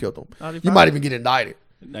second time you killed them. You might even get indicted.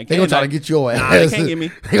 They gonna try to get your ass. Nah, they can't get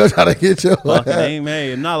me. They gonna try to get your ass.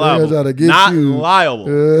 Hey, not liable. They gonna try to get not you. liable.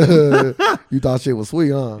 You thought shit was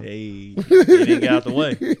sweet, huh? Hey, they didn't get out the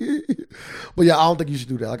way. But yeah, I don't think you should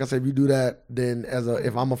do that. Like I said, if you do that, then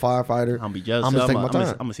if I'm a firefighter, I'm gonna be jealous. I'm just taking my time.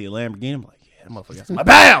 I'm gonna see a Lamborghini. I'm like, yeah, that motherfucker got some.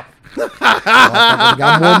 Bam! Motherfucker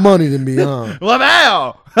got more money than me,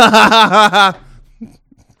 huh? Bam!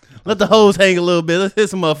 Let the hose hang a little bit. Let's hit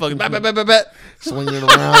some motherfuckers. Bat. Swinging it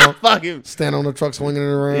around. Fuck him. Stand on the truck, swinging it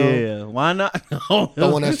around. Yeah, why not?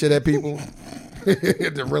 Throwing that shit at people.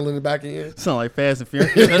 They're reeling it back in. Sound like Fast and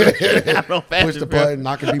Furious. Push the button,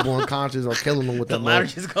 knocking people unconscious or killing them with the that ladder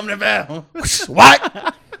just coming down.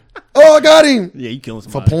 What? Oh, I got him. Yeah, you killing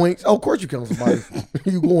somebody. For points? Oh, of course you killing somebody.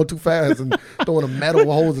 You going too fast and throwing a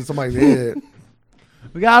metal hose in somebody's head.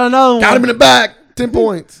 We got another one. Got him in the back. 10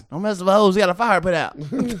 points. Don't mess with the hose. We got a fire put out.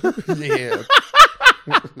 Yeah.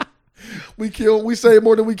 We save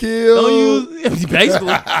more than we kill. Don't use basically.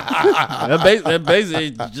 That's basically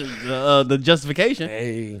the justification.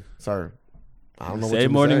 Hey, sir. I don't know what save you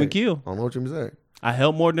more say. than we kill. I don't know what you say. I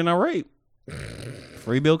help more than I rape.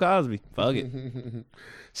 Free Bill Cosby. Fuck it.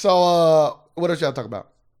 So, what else y'all talk about?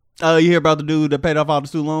 You hear about the dude that paid off all the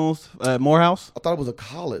student loans at Morehouse? I thought it was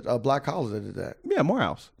a black college that did that. Yeah,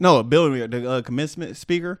 Morehouse. No, a billionaire, the commencement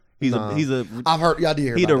speaker. I've heard. Yeah, I did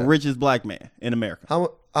hear. He about the that. richest black man in America.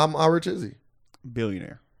 How rich is he?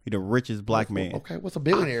 Billionaire. He the richest black man. Okay, what's a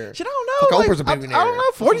billionaire? Shit, I don't know. Like, Oprah's a billionaire. I don't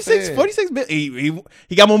know. 46 billion.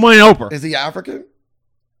 He got more money than Oprah. Is he African?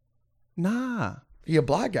 Nah, He a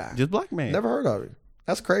black guy. just black man. Never heard of him.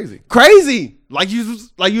 That's crazy. Crazy, like you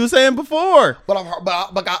were saying before. But I've heard,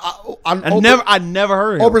 I never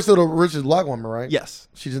heard of him. Oprah's still the richest black woman, right? Yes.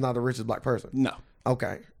 She's just not the richest black person. No.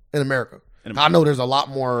 Okay. In America. I know there's a lot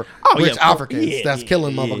more rich yeah, Africans that's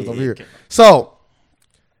killing motherfuckers over here. So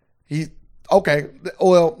he okay.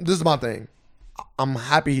 Well, this is my thing. I'm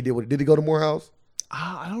happy he did what he did. Did he go to Morehouse?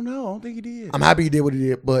 I don't know. I don't think he did. I'm happy he did what he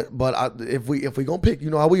did, but if we gonna pick, you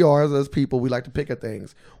know how we are as people, we like to pick at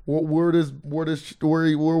things. Where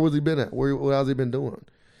was he been at? What has he been doing?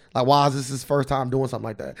 Like, why is this his first time doing something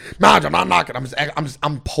like that? Mind you, I'm not knocking.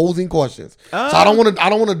 I'm posing questions. So I don't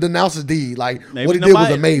want to denounce his deed. Like, what he did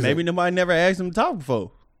was amazing. Maybe nobody never asked him to talk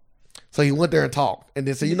before. So he went there and talked, and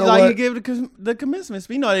then said, "You know like what?" He gave the commencement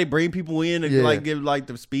speech. You know, they bring people in and like give like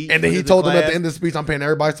the speech. And then he told them at the end of the speech, "I'm paying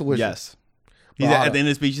everybody's tuition." Yes. He said, at the end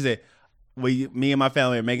of the speech, he said, me and my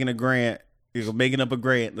family are making a grant. You're making up a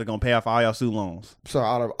grant. They're gonna pay off all y'all student loans." So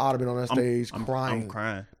I'd have been on that stage crying. I'm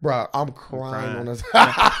crying, bro. I'm crying on this.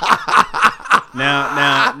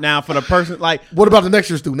 Now, for the person like, what about the next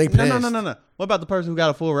year's student? They passed. No. What about the person who got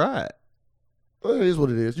a full ride? Well, it is what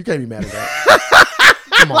it is. You can't be mad at that.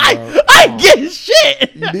 Come on, like, bro. I ain't getting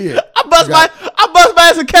shit. You did. I bust my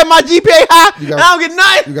ass and kept my GPA high. And I don't get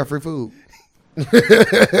nothing. You got free food.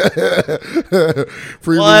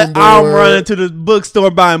 Free what? I'm running to the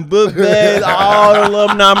bookstore buying book bags, all the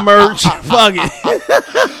alumni merch. Fuck it.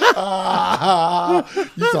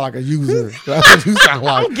 You sound like a user. That's what you sound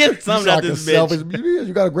like. I'm getting something out this bitch.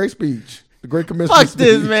 You got a great speech. A great commencement speech. Fuck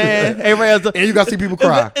this, man. And you got to see people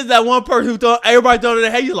cry. Is that one person who thought everybody thought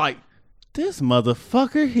it? Hey, you like this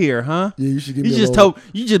motherfucker here, huh? Yeah, you should give me you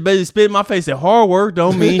just basically spit in my face that hard work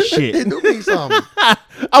don't mean shit. It do mean something.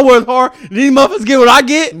 I work hard. These motherfuckers get what I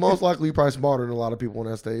get. Most likely, you're probably smarter than a lot of people on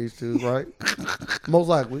that stage too, right? Most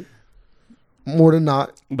likely, more than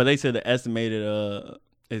not. But they said the estimated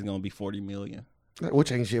is gonna be 40 million.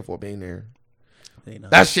 Which ain't shit for being there.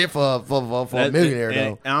 That's shit for a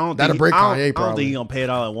millionaire though. That'll break Kanye. I don't think he's gonna pay it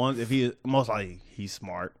all at once. If most likely he's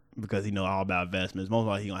smart. Because he know all about investments. Most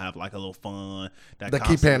likely he gonna have like a little fund that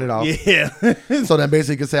keep paying it off. Yeah. So then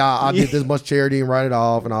basically he can say I did this much charity and write it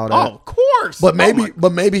off and all that. Oh, of course. But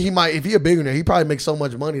maybe he might, if he a billionaire, he probably makes so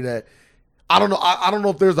much money that I don't know. I don't know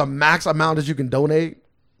if there's a max amount that you can donate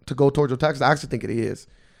to go towards your taxes. I actually think it is.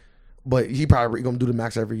 But he probably gonna do the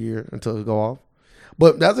max every year until it go off.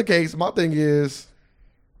 But that's the case. My thing is,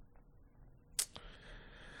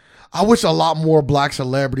 I wish a lot more black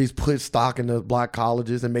celebrities put stock in the black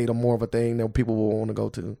colleges and made them more of a thing that people will want to go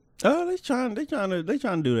to. Oh, they trying to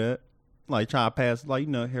do that. Like trying to pass, like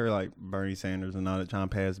here like Bernie Sanders and all that trying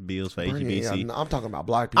to pass bills for HBC. Yeah, I'm talking about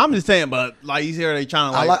black people. I'm just saying, but like you hear they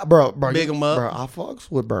trying to big them up. Bro, I fucks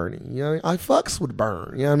with Bernie. You know what I mean? I fucks with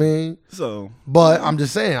Bernie. You know what I mean? So, but I'm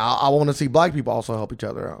just saying, I want to see black people also help each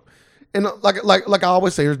other out. And like I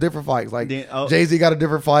always say, there's different fights. Like Jay-Z got a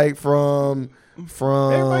different fight from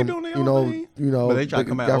everybody doing their own thing. But they try to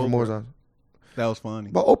come out. That was funny.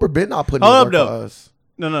 But Oprah been not putting it for us.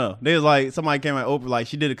 No. They was like somebody came at Oprah like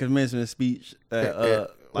she did a commencement speech at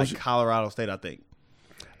Colorado State, I think,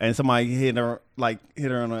 and somebody hit her on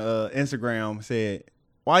Instagram, said,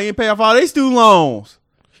 "Why you ain't pay off all these student loans?"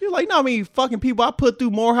 She was like, "No, I mean fucking people I put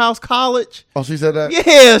through Morehouse College." Oh, she said that.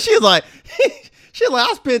 Yeah, she was like,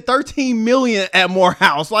 I spent $13 million at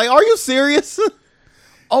Morehouse. Like, are you serious?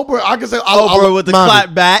 Oprah, I can say Oprah with the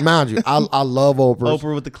clap back. Mind you, I love Oprah.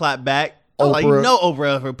 Oprah with the clap back.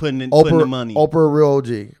 Oprah for putting the money. Oprah real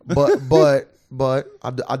OG, but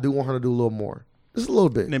I do want her to do a little more, just a little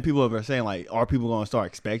bit. And then people are saying like, are people going to start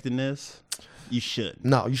expecting this? You should.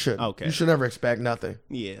 No, you shouldn't. Okay, you should never expect nothing.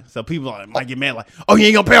 Yeah, so people might get mad like, oh, you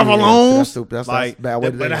ain't gonna pay off our loans. That's like, a bad way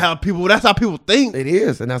to think. That's how people think. It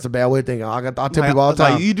is, and that's a bad way to think. I tell people all the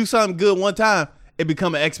time. Like, you do something good one time, it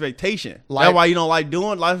become an expectation. That's why you don't like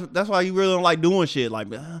doing. That's why you really don't like doing shit. Like,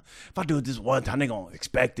 if I do it this one time, they gonna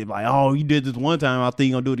expect it. Like, oh, you did this one time, I think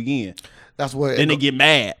you gonna do it again. That's what. Then they get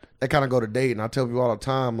mad. They kind of go to date, and I tell people all the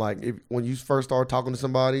time, like, when you first start talking to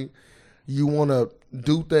somebody, you want to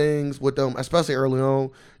do things with them, especially early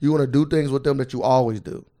on. You want to do things with them that you always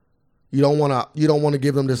do. You don't want to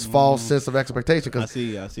give them this false sense of expectation. Because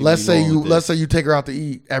I see. Let's say you take her out to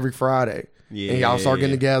eat every Friday. Yeah, and y'all start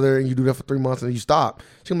getting together, and you do that for 3 months, and you stop.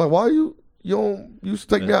 She's like, "Why you don't used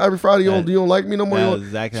to take me out every Friday? You don't like me no more."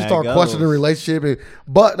 Exactly. She start questioning the relationship,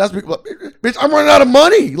 but that's because, bitch, I'm running out of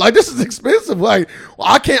money. Like, this is expensive. Like,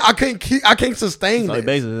 I can't sustain so this.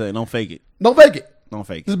 Basically, don't fake it. Don't fake it. Don't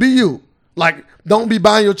fake it. Just be you. Like, don't be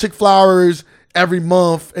buying your chick flowers every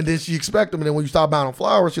month, and then she expect them, and then when you stop buying them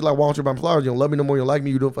flowers, she's like, "Why don't you buy flowers? You don't love me no more. You don't like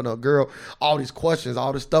me. You do it for another girl." All these questions,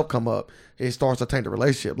 all this stuff come up. It starts to taint the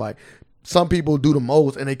relationship. Like, some people do the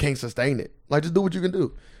most and they can't sustain it. Like, just do what you can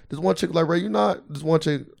do. This one chick like, "Ray, this one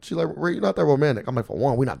chick, she's like, "Ray, you're not that romantic." I'm like, "For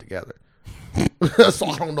one, we're not together." So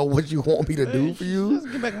I don't know what you want me to do for you.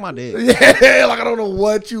 Just get back in my dick. Yeah, like, I don't know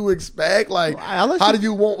what you expect. Like, how do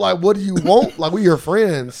you want? Like, what do you want? Like, we your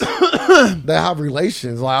friends that have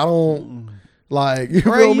relations. Like, I don't. Like, you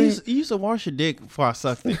feel me? You used to wash your dick before I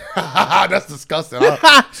sucked it. That's disgusting.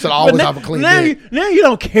 I should always have a clean dick. Now you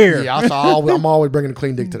don't care. Yeah, I'm always bringing a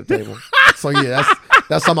clean dick to the table. So yeah,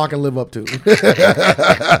 that's something I can live up to.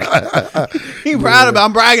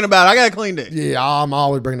 I'm bragging about it. I got a clean dick. Yeah, I'm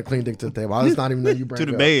always bringing a clean dick to the table. It's not even that you bring to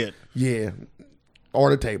the bed. Yeah,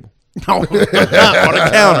 or the table. On the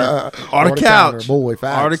counter. On the couch. Boy,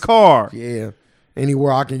 facts. Or the car. Yeah.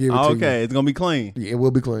 Anywhere I can give it to you. Okay, it's going to be clean. Yeah, it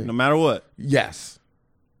will be clean. No matter what. Yes.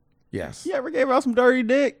 You ever gave out some dirty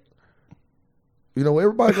dick? You know,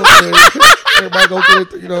 everybody goes through it. Everybody goes through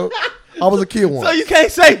it. You know, I was a kid once. So you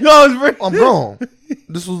can't say no. I'm grown.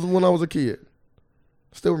 This was when I was a kid.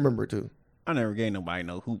 Still remember it too. I never gave nobody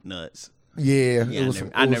no hoop nuts. Yeah,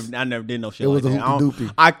 I never did no shit. It was like a that.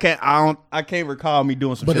 hoopty-doopty. I can't recall me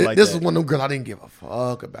doing some But shit like this that. is one of them girls I didn't give a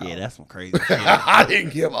fuck about. Yeah, that's some crazy shit. I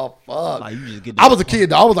didn't give a fuck. Like, you just get I was a kid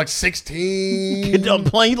though. I was like 16. Get done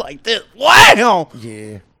playing like this. Wow.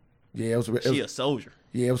 Yeah, it was. She a soldier.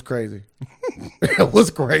 Yeah, it was crazy. It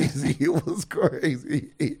was crazy. It was crazy.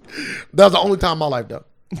 That was the only time in my life, though.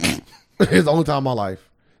 It's the only time in my life.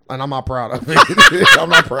 And I'm not proud of it. I'm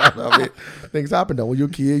not proud of it. Things happen, though. When you're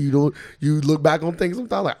a kid, you look back on things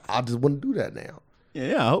sometimes like, I just wouldn't do that now.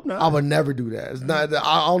 Yeah, I hope not. I would never do that. It's not.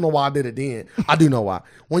 I don't know why I did it then. I do know why.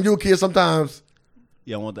 When you're a kid, sometimes...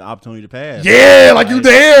 You don't want the opportunity to pass. Yeah, like you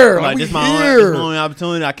there. Like we this here. my only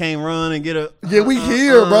opportunity. I can't run and get a... Yeah, we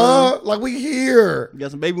here, bro. Like, we here. You got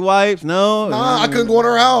some baby wipes? No. Nah, I couldn't go in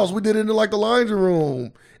her house. We did it in like the laundry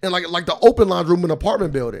room. And like the open laundry room in an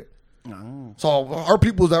apartment building. Oh. So her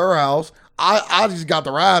people was at her house. I just got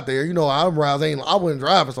the ride there. You know, I wasn't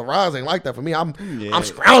driving, so rides ain't like that for me. I'm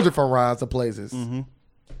scrounging for rides to places. Mm-hmm.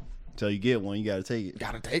 Till you get one, you gotta take it.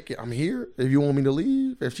 Gotta take it. I'm here. If you want me to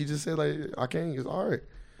leave, if she just said like I can't, it's all right.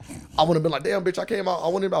 I wouldn't have been like, damn bitch, I came out. I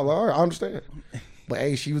wouldn't have been like, all right, I understand. But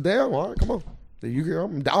hey, she was down. All right, come on. You here?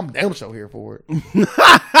 I'm damn sure here for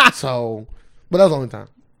it. So, but that was the only time.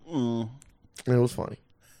 And it was funny.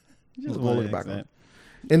 Just we'll look back that. on.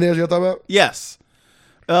 And there's your thought about? Yes.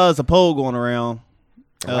 There's a poll going around.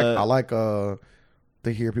 I like to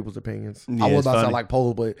hear people's opinions. Yeah, I was it's about to say I funny. like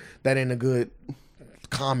polls, but that ain't a good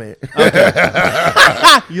comment.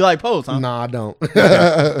 You like polls, huh? Nah, I don't.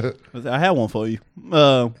 I have one for you.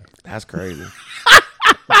 That's crazy.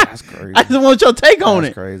 That's crazy. I just want your take on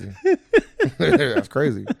That's it. crazy. That's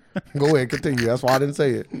crazy. Go ahead, continue. That's why I didn't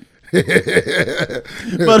say it.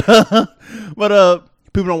 But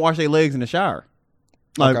people don't wash their legs in the shower.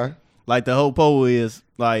 Like, Okay. Like the whole poll is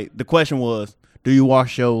like the question was, do you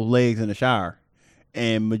wash your legs in the shower?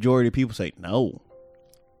 And majority of people say no.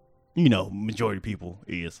 You know, majority of people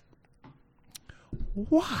is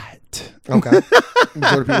what? Okay.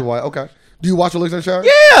 Majority of people white. Okay. Do you wash your legs in the shower?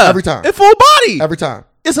 Yeah, Every time. It's full body. Every time.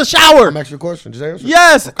 It's a shower. I'm asking you a question. Just answer.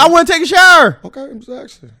 Yes, Okay. I want to take a shower. Okay, I'm just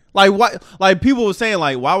asking. Like what? Like people were saying,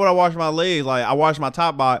 like, why would I wash my legs? Like I wash my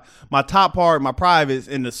top part, my privates,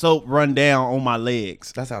 and the soap run down on my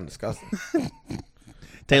legs. That sounds disgusting.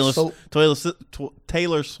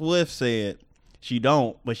 Taylor Swift said she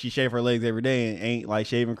don't, but she shave her legs every day and ain't like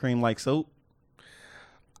shaving cream like soap.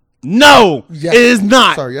 No, Yes. it is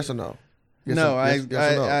not. Sorry, yes or no? Yes No, or, yes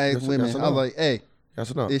or no? I Yes or women. yes or I was no? like, hey,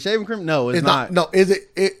 Yes or no? is shaving cream? No, it's It's not. No, is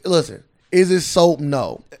it? Listen, is it soap?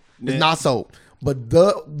 No, it's Yeah. not soap. But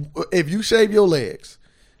if you shave your legs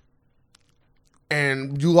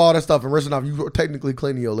and do all that stuff and rinse it off, you are technically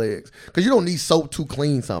cleaning your legs because you don't need soap to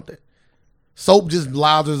clean something. Soap just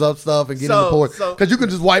lathers up stuff and get in the pores. Because you can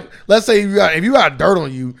just wipe. Let's say if you got dirt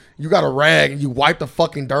on you, you got a rag and you wipe the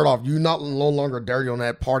fucking dirt off. You're no longer dirty on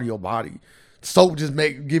that part of your body. Soap just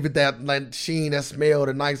give it that like sheen, that smell,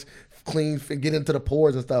 the nice clean, get into the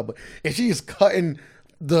pores and stuff. But if she's cutting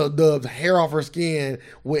the hair off her skin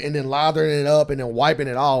and then lathering it up and then wiping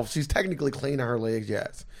it off, she's technically cleaning her legs.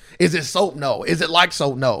 Yes. Is it soap? No. Is it like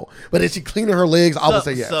soap? No. But is she cleaning her legs? I would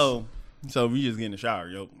say yes. So if you just get in the shower,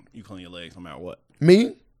 you clean your legs no matter what.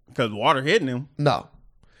 Me? Because water hitting them. No.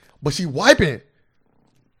 But she wiping.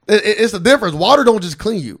 It's the difference. Water don't just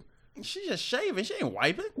clean you. She just shaving. She ain't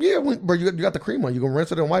wiping. Yeah, but you got the cream on. You gonna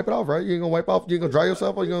rinse it and wipe it off, right? You ain't gonna wipe off. You ain't gonna dry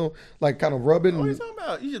yourself, or you gonna like kind of rub it. What are you talking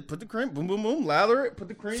about? You just put the cream, boom, boom, boom, lather it, put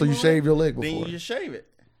the cream. So you on shave it, your leg then before. you just shave it.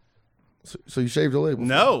 So you shaved your leg before.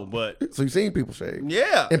 No, but So you seen people shave.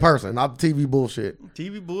 yeah, In person, not the TV bullshit.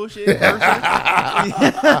 TV bullshit. In person.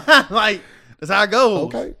 Like that's how it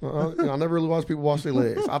goes. Okay. I never really watched people wash their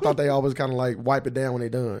legs. I thought they always kind of like wipe it down when they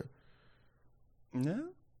done. Yeah.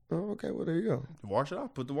 Oh, okay. Well, there you go. Wash it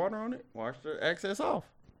off. Put the water on it. Wash the excess off.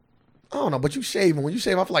 I don't know, but you shaving. When you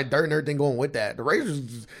shave, I feel like dirt and everything going with that. The razor's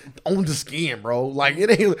just on the skin, bro. Like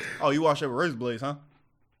it ain't. Oh, you wash it with razor blades, huh?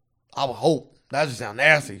 I would hope. That just sound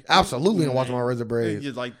nasty. Absolutely don't wash my razor You braids.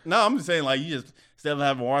 just like no, I'm just saying like you just instead of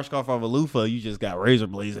having a washcloth off a loofah, you just got razor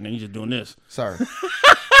blades and then you just doing this. Sir,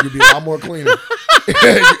 you'll be a lot more cleaner.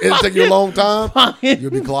 It'll take you a long time.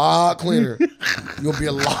 You'll be a lot cleaner. You'll be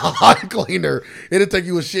a lot cleaner. It'll take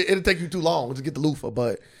you too long to get the loofah,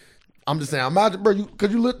 but I'm just saying, imagine, bro,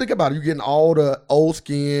 because you think about it, you're getting all the old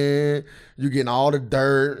skin, you're getting all the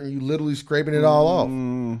dirt, and you literally scraping it all off.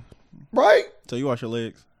 Right? So you wash your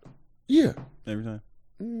legs? Yeah. Every time?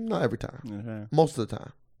 Not every time. Okay. Most of the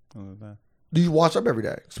time. All the time. Do you wash up every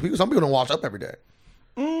day? Some people don't wash up every day.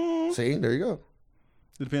 See, there you go.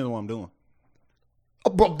 It depends on what I'm doing. Oh,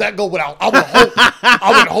 bro, that go without. I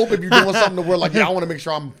would hope if you're doing something to where like, I want to make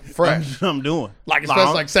sure I'm fresh. I'm doing. Like,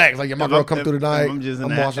 especially like sex. Like, my girl come through the night.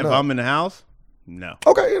 If I'm in the house, no.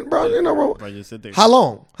 Okay, bro, you know, bro. I just sit there. How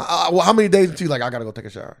long? How many days until you like, I got to go take a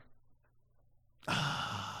shower?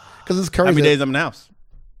 Because it's crazy. How many days I'm in the house?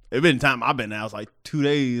 It's been time I've been in the house like 2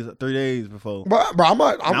 days, 3 days before. Bro,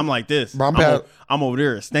 I'm like this. Bro, I'm over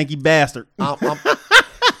there, a stanky bastard.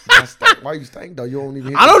 Why you stink though? You don't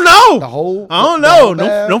even. I don't know. The whole. I don't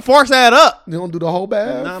know. Don't force that up. You don't do the whole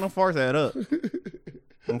bath. Nah, don't force that up.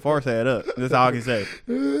 Don't force that up. That's all I can say.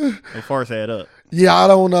 Don't force that up. Yeah, I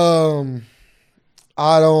don't.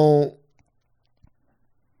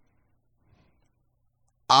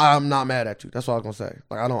 I'm not mad at you. That's all I was gonna say.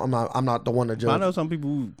 Like I'm not the one to judge. I know some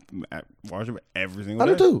people who wash it every single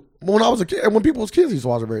day. I do too. When I was a kid, when people was kids, they used to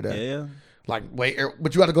wash it every day. Yeah. Like wait,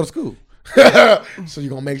 but you had to go to school. So you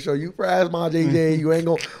gonna make sure you fresh, my JJ. You ain't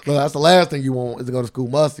gonna. Look, that's the last thing you want is to go to school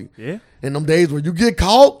musty. Yeah. In them days where you get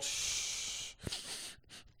caught,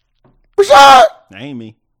 Rashad, That ain't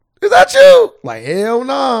me. Is that you? Like hell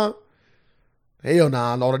nah. Hell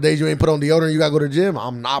nah. All the days you ain't put on deodorant, you gotta go to the gym.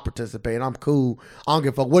 I'm not participating. I'm cool. I don't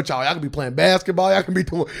give a fuck what y'all. Y'all can be playing basketball. Y'all can be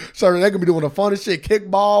doing. Sorry, they can be doing the funnest shit,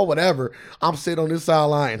 kickball, whatever. I'm sitting on this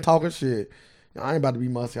sideline and talking shit. I ain't about to be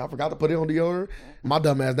musty. I forgot to put it on deodorant. My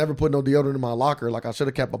dumb ass never put no deodorant in my locker. Like I should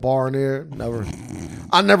have kept a bar in there. Never.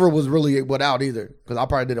 I never was really without either because I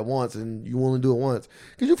probably did it once and you only do it once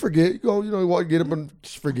because you forget. You go, you get up and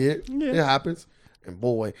just forget. Yeah. It happens. And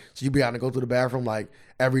boy, so you be having to go to the bathroom like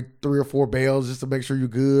every 3 or 4 bells just to make sure you're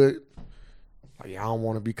good. Like, I don't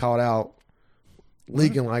want to be caught out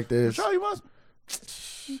leaking like this. Sure, you must.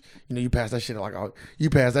 You know, you pass that shit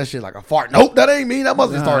like a fart. Nope, that ain't me. That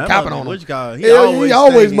must have started capping on him. What you call it? He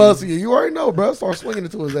always musty. You already know, bro. Start swinging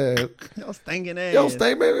it to his ass. Yo, stinking ass. Yo,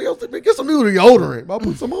 stink, man. Get some new deodorant. I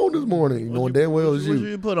put some on this morning. You knowing damn well it's you. What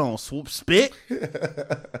you put on? Swoop spit?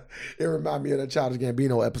 It remind me of that Childish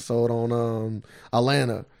Gambino episode on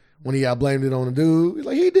Atlanta when he got blamed it on the dude. He's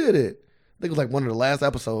like, he did it. I think it was like one of the last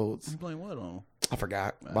episodes. You blame what on? I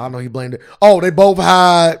forgot. But I know he blamed it. Oh, they both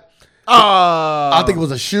had... I think it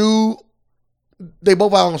was a shoe. They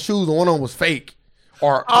both out on shoes, and one of them was fake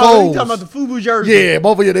or clothes. You talking about the FUBU jersey? Yeah,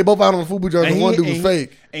 both of you. They both out on the FUBU jersey. And one dude was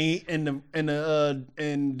fake.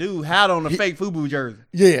 And dude had on the fake FUBU jersey.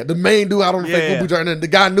 Yeah, the main dude out on the fake FUBU jersey, and then the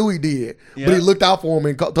guy knew he did, but he looked out for him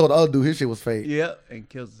and told the other dude his shit was fake. Yeah, and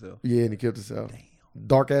killed himself. Yeah, and he killed himself. Damn.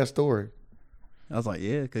 Dark ass story. I was like,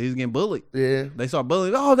 yeah, because he was getting bullied. Yeah, they saw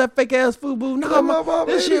bullied. Oh, that fake ass FUBU. Nah,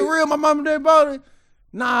 this shit real. My mom and dad bought it.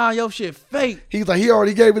 Nah, your shit fake. He's like, he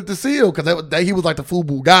already gave it to Seal because he was like the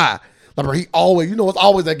FUBU guy. Like, bro, he always, it's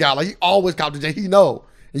always that guy. Like, he always caught the J. He know.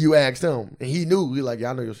 And you asked him. And he knew. He like, yeah,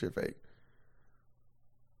 I know your shit fake.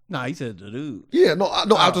 Nah, he said the dude. Yeah, no,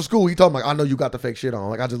 after school, he told me, like, I know you got the fake shit on.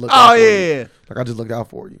 Like, I just looked out for you. Like, I just looked out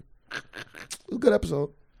for you. It was a good episode.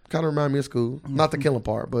 Kind of reminded me of school. Not the killing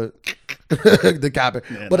part, but the capping.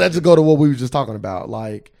 Yeah, but that just go to what we were just talking about.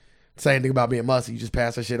 Like, same thing about being musty. You just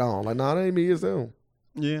pass that shit on. Like, nah, that ain't me, it's them.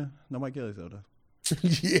 Yeah, nobody kills himself though.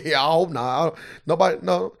 Yeah, I hope not. Nobody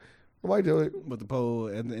do it. But the pole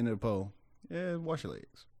at the end of the pole, yeah, wash your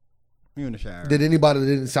legs. You in the shower.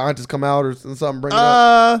 Did scientists come out or something bring it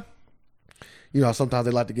up? Sometimes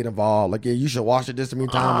they like to get involved. Like, yeah, you should wash it this many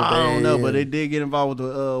times a day. I don't know, but they did get involved with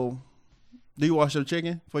the. Do you wash your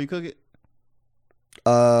chicken before you cook it?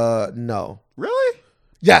 No. Really?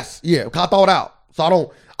 Yes. Yeah. I throw it out,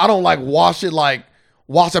 so I don't like wash it like.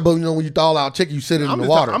 Wash it, but when you thaw out chicken, you sit it in the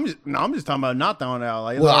water. I'm just talking about not throwing it out.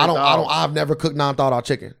 Like, I've never cooked non-thawed out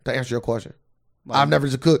chicken. To answer your question, like, I've never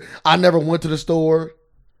just cooked. I never went to the store,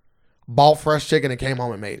 bought fresh chicken, and came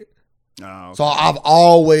home and made it. Oh, okay. So I've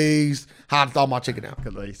always had to thaw my chicken out.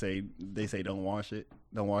 Because they say don't wash it,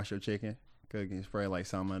 don't wash your chicken, because you can spray like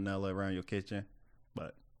salmonella around your kitchen.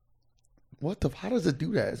 But how does it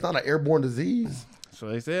do that? It's not an airborne disease. So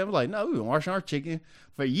they said, I'm like, no, we've been washing our chicken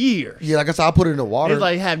for years. Yeah, like I said, I put it in the water. It's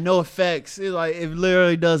like have no effects. It's like it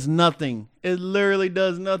literally does nothing. It literally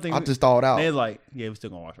does nothing. I just thaw it out. And it's like, yeah, we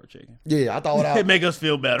still gonna wash our chicken. Yeah, I thaw it out. It make us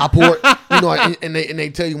feel better. I pour it, and they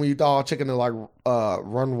tell you when you thaw chicken to like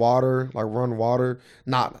run water,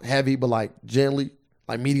 not heavy, but like gently,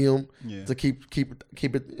 like medium, to keep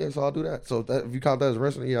it. Yeah, so I'll do that. So if you count that as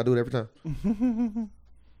rinsing, yeah, I do it every time.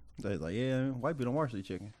 They're like, yeah, white people don't wash their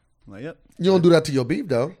chicken. I'm like, yep. You don't do that to your beef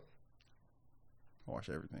though. Wash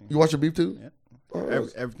everything. You wash your beef too? Yeah. Oh,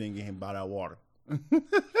 Everything getting bought out water.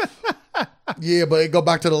 yeah, but it go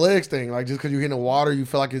back to the legs thing. Like just because you're hitting the water, you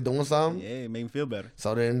feel like it's doing something. Yeah, it made me feel better.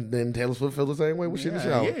 So then Taylor Swift feel the same way when she in the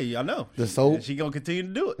shower. Yeah, I know. The soap. She gonna continue to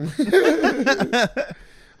do it.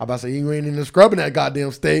 I'm about to say you ain't even scrubbing that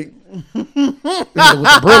goddamn steak with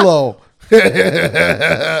the Brillo.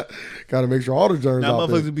 Gotta make sure all the germs Now out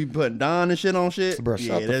motherfuckers there. be putting Dawn and shit on shit. Bro,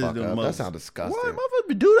 shut the fuck up. That sounds disgusting. Why motherfuckers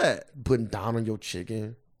be do that? Putting Dawn on your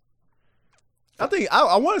chicken. I think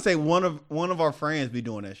I want to say one of our friends be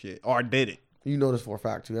doing that shit or did it. You know this for a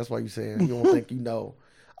fact too. That's why you saying you don't think you know.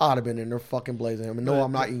 I'd have been in there fucking blazing him. And no,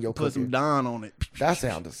 I'm not eating your Put cookie. some Dawn on it. That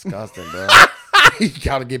sounds disgusting, bro. You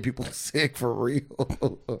gotta get people sick for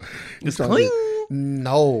real. It's clean.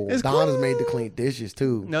 No, It's Dawn is clean. made to clean dishes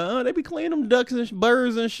too. No, they be cleaning them ducks and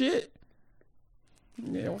birds and shit.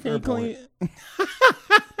 Yeah, fair can't clean. But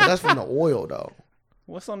that's from the oil though.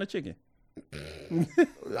 What's on the chicken?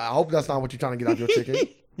 I hope that's not what you're trying to get out your chicken.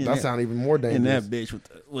 Yeah. That sounds even more And dangerous. that bitch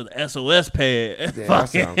with SOS pad. Yeah, that Fuck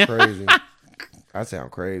sounds it. crazy. That sounds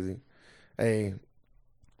crazy. Hey,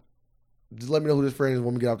 just let me know who this friend is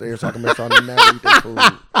when we get off the air so I can make sure I never eat this food.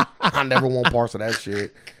 I never want parts of that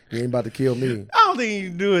shit. You ain't about to kill me. I don't think he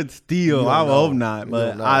can do it still. You I don't know. hope not. You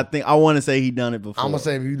But don't know. I want to say he done it before. I'm gonna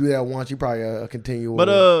say if you do that once, you probably a continual, But,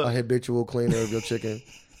 a habitual cleaner of your chicken.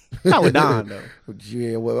 Not with Don though.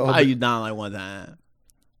 Yeah, well, I used Don like one time.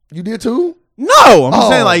 you did too. No, I'm just Oh.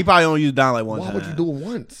 saying like he probably don't use Don like one Why time. would you do it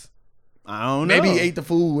once? I don't know. Maybe he ate the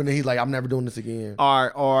food and then he's like, I'm never doing this again.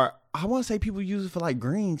 Or I want to say people use it for like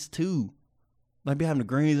greens too. Like be having the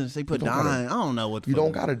greens and they put You don't Don. gotta- I don't know what. The You fuck don't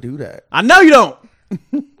it gotta do that. I know you don't.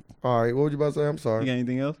 All right, what was you about to say? I'm You sorry. got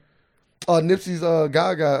anything else? Nipsey's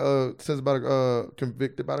guy got says about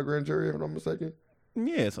convicted by the grand jury, if I'm not mistaken.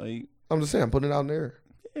 Yeah, so you I'm just saying, I'm putting it out in there.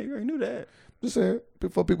 already knew that. Just saying,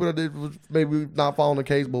 for people that did was maybe not following the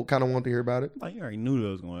case, but kind of want to hear about it. Like you already knew that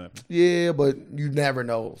was going to happen. Yeah, but you never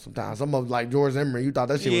know. Sometimes some of like George Zimmerman, you thought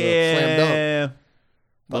that shit was a slam dunk. Yeah, But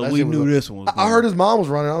but that we shit was knew a- this one. Was I heard his mom was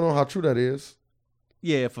running. I don't know how true that is.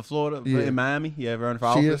 Yeah, for Florida, Yeah. in Miami. Yeah, running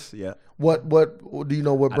for She office. Yeah, What do you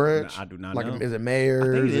know? What branch? I do not Like, know. is it I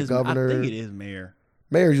mayor? think Is it governor? I think it is mayor.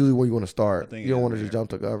 Mayor's usually where you want to I start. think You it don't is want to just mayor. jump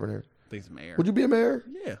to governor. I think it's mayor. Would you be a mayor?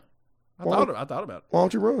 Yeah, I Why- thought about Why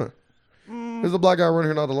don't you run? it. Mm, There's a black guy running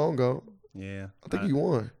here not too long ago. yeah, I think he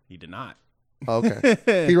won. He did not. Oh, okay.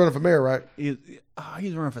 He's running for mayor, right? He's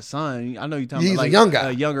running for son. I know you're talking He's about a like young guy.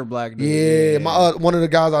 a younger black dude. Yeah, my one of the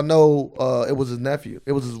guys I know, it was his nephew.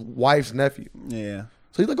 It was his wife's nephew. yeah.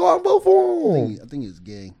 So he's like, "Go out and vote for him." I think he's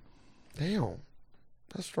gay. Damn,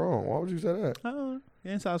 that's strong. Why would you say that?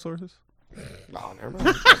 Inside sources. Oh, never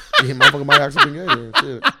mind. Yeah, motherfucker might actually be gay. Then.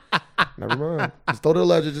 Shit. Never mind. Just throw the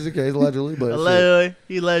alleged just in case, allegedly. But Allegedly,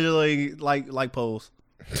 he allegedly like polls.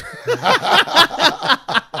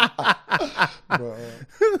 Bro,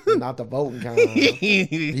 not the voting kind.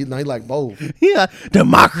 He like both. Yeah,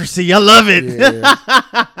 democracy. I love it. Yeah,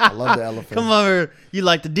 I love the elephant. Come over. You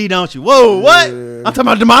like the D, don't you? Whoa, what? Yeah. I'm talking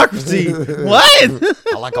about democracy. What?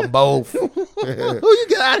 I like them both. Who you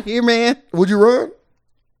get out of here, man? Would you run?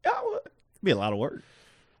 Be a lot of work.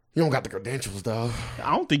 You don't got the credentials though.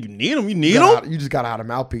 I don't think you need them. You need You them. You just gotta have a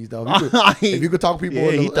mouthpiece though. If you could talk people, Yeah,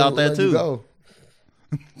 into, he thought that letting you too. Go.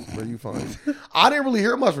 Where you funny? I didn't really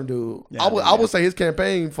hear much from dude. Yeah, I would say his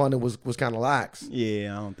campaign funding was kind of lax.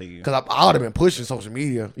 Yeah, I don't think you. Because I would have been pushing social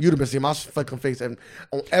media. You'd have been seeing my fucking face on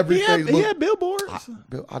every Facebook. He had billboards.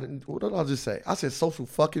 I didn't. What did I just say? I said social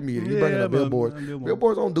fucking media. You Yeah, bringing up but- billboards. billboards.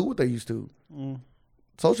 Billboards don't do what they used to. Mm.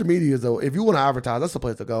 Social media though, if you want to advertise, that's the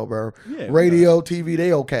place to go, bro. Yeah, Radio, TV,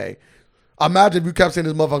 they okay. Imagine if you kept seeing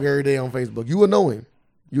this motherfucker every day on Facebook. You would know him.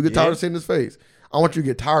 You get tired Yeah. of seeing his face. I want you to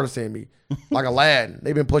get tired of seeing me. Like Aladdin.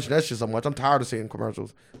 They've been pushing that shit so much. I'm tired of seeing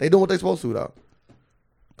commercials. They doing what they supposed to though.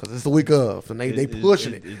 Because it's the week of. And they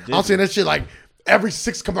pushing it. I'm seeing that shit like every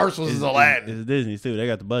 6 commercials is Aladdin. It's Disney too. They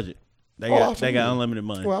got the budget. They Oh, got absolutely. unlimited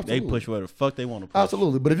money. Oh, They absolutely. push whatever the fuck they want to push.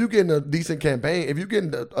 Absolutely. But if you're getting a decent campaign, if you're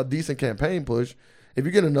getting a decent campaign push, if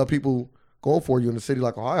you're getting enough people going for you in a city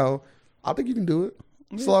like Ohio, I think you can do it.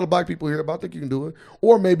 There's a lot of black people here, but I think you can do it.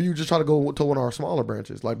 Or maybe you just try to go to one of our smaller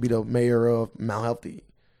branches, like be the mayor of Mount Healthy.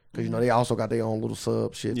 Because, they also got their own little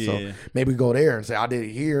sub shit. Yeah. So maybe go there and say, I did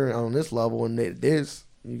it here on this level and this.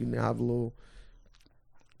 You can have a little.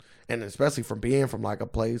 And especially from being from like a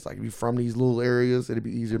place, like if you're from these little areas, it'd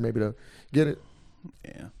be easier maybe to get it.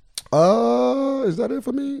 Yeah. Is that it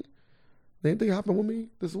for me? Anything happened with me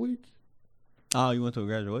this week? Oh, you went to a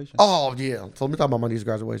graduation? Oh, yeah. So let me talk about my niece's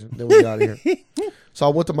graduation. Then we get out of here. So I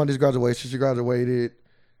went to my niece's graduation. She graduated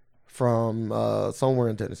from somewhere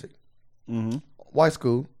in Tennessee. Mm-hmm. White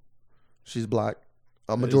school. She's black.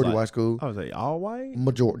 A majority white school. I would say all white.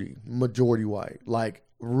 Majority white. Like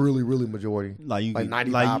really, really majority. Like you, like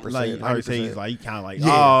 95%. Like I would say, like you kind of like,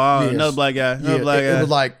 yes. another black guy. Another black guy. It was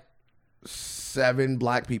like 7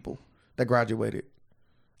 black people that graduated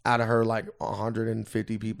out of her like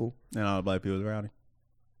 150 people. And all the black people was rowdy.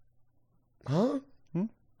 Huh?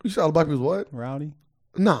 You said all the black people was what? Rowdy?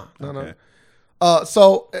 Nah. Okay.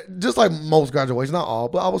 So just like most graduations, not all,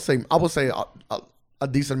 but I would say a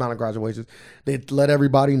decent amount of graduations, they let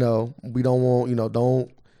everybody know we don't want,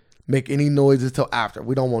 don't make any noises till after.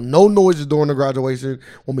 We don't want no noises during the graduation.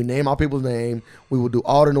 When we name our people's name, we will do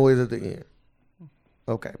all the noise at the end.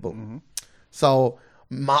 Okay, boom. Mm-hmm. So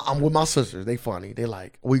I'm with my sisters. They funny. They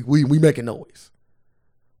like we making noise.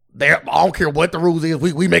 I don't care what the rules is.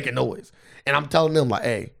 We making noise, and I'm telling them like,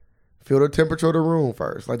 hey, feel the temperature of the room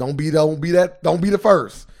first. Like don't be the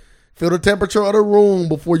first. Feel the temperature of the room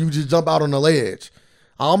before you just jump out on the ledge.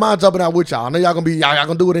 I don't mind jumping out with y'all. I know y'all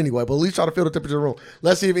gonna do it anyway, but at least try to feel the temperature of the room.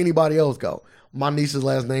 Let's see if anybody else go. My niece's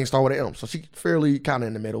last name start with an M, so she fairly kind of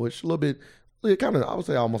in the middle. It's a little bit, kind of, I would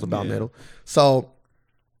say almost about middle. So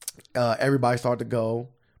everybody started to go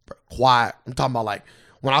quiet. I'm talking about like,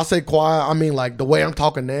 when I say quiet, I mean like the way I'm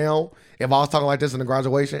talking now. If I was talking like this in the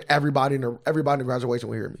graduation, everybody in the graduation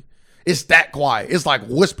would hear me. It's that quiet. It's like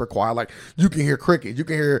whisper quiet. Like you can hear crickets. You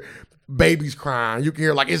can hear babies crying. You can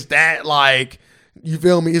hear like, it's that like, you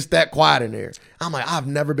feel me? It's that quiet in there. I'm like, I've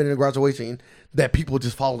never been in a graduation that people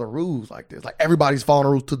just follow the rules like this. Like everybody's following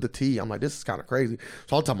the rules to the T. I'm like, this is kind of crazy.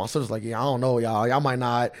 So I'm telling my sisters like, yeah, I don't know, y'all. Y'all might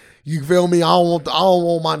not. You feel me? I don't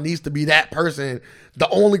want my niece to be that person, the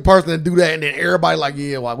only person to do that, and then everybody like,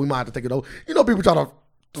 yeah, well, we might have to take it over. People try to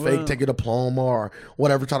fake take a diploma or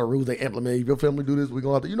whatever, try to rules they implement. If your family do this, we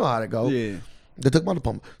gonna have to. You know how that go. Yeah. They took my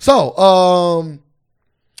diploma. So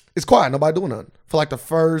it's quiet. Nobody doing nothing for like the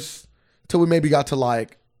first. Till we maybe got to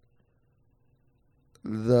like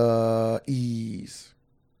the E's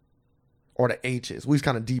or the H's. We was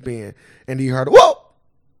kind of deep in. And he heard, whoa!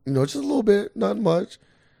 Just a little bit, not much.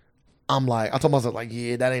 I told myself, like,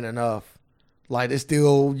 yeah, that ain't enough. Like, it's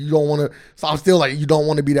still, you don't want to, so I'm still like, you don't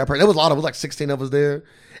want to be that person. There was a lot of, it was like 16 of us there.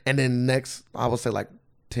 And then next, I would say like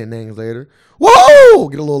 10 names later, whoa!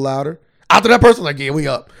 Get a little louder. After that person, like, yeah, we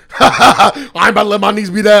up. I ain't about to let my niece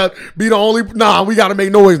be the only. Nah, we got to make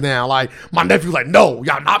noise now. Like, my nephew's like, no,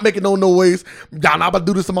 y'all not making no noise. Y'all not about to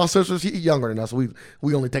do this to my sister. She's younger than us. We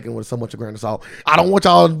only taking it with so much of grain of salt. I don't want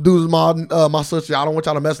y'all to do this to my sister. I don't want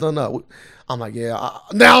y'all to mess nothing up. I'm like, yeah.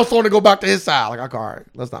 Now I'm starting to go back to his side. Like, all right,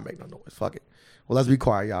 let's not make no noise. Fuck it. Well, let's be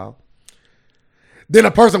quiet, y'all. Then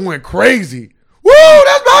a person went crazy. Woo,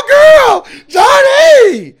 that's my girl,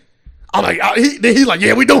 Johnny. I'm like, he's like,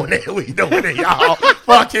 yeah, we doing it. We doing it, y'all.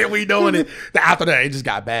 Fuck it, we doing it. Then after that, it just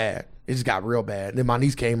got bad. It just got real bad. Then my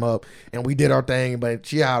niece came up and we did our thing, but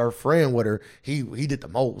she had her friend with her. He did the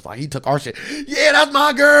most. Like, he took our shit. Yeah, that's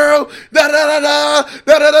my girl. Da da da da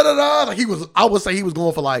da da da da. Like, I would say he was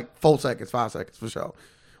going for like 4 seconds, 5 seconds for sure.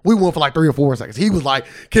 We went for like 3 or 4 seconds. He was like,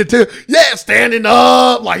 yeah, standing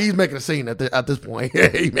up. Like, he's making a scene at this point.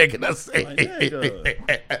 He's making a scene.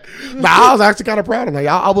 I was actually kind of proud of him. Like,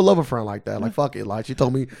 I would love a friend like that. Like, fuck it. Like, she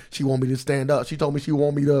told me she want me to stand up. She told me she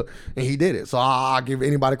want me to, and he did it. So I give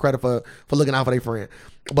anybody credit for looking out for their friend.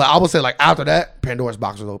 But I would say, like, after that, Pandora's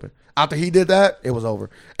box was open. After he did that, it was over.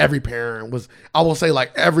 Every parent was, I will say,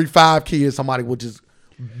 like, every 5 kids, somebody would just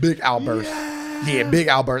big outburst. Yeah, big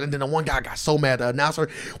outburst. And then the one guy got so mad, the announcer,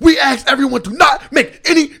 we asked everyone to not make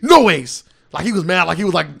any noise. Like, he was mad. Like, he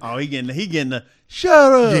was like, oh, he getting the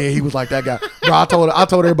shut up. Yeah, he was like that guy. Bro, I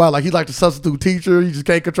told everybody, like, he's like the substitute teacher. He just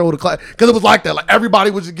can't control the class. Because it was like that. Like, everybody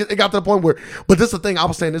was it got to the point where, but this is the thing, I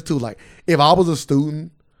was saying this too. Like, if I was a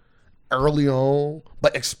student early on,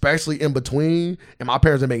 but especially in between, and my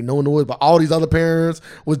parents didn't make no noise, but all these other parents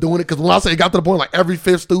was doing it. Because when I say it got to the point, like, every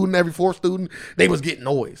 5th student, every 4th student, they was getting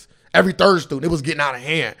noise. Every 3rd student, it was getting out of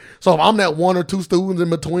hand. So if I'm that 1 or 2 students in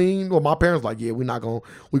between, well, my parents like, yeah, we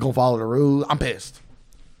gonna follow the rules. I'm pissed.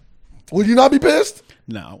 Would you not be pissed?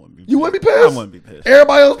 No, I wouldn't be pissed. You wouldn't be pissed? I wouldn't be pissed.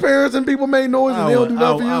 Everybody else's parents and people made noise and they don't do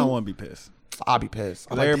nothing for you? I don't want to be pissed. I'll be pissed.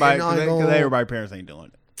 Because everybody's parents ain't doing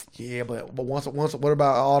it. Yeah, but once, what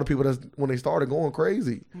about all the people when they started going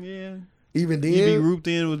crazy? Yeah. Even then? You be grouped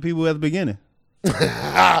in with people at the beginning.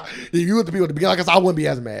 You with the people at the beginning, because I wouldn't be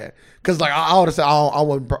as mad. Because like I would have said,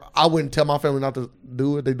 I wouldn't tell my family not to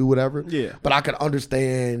do it. They do whatever. Yeah. But I could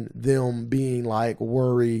understand them being like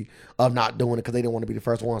worried of not doing it because they didn't want to be the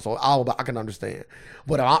first one. So I can understand.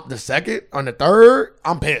 But if I'm the second or the third,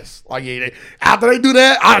 I'm pissed. Like, yeah, after they do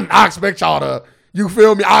that, I expect y'all to. You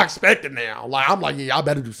feel me? I expect it now. Like, I'm like, yeah, y'all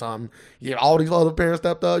better do something. Yeah, all these other parents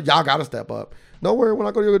stepped up. Y'all got to step up. Don't worry, when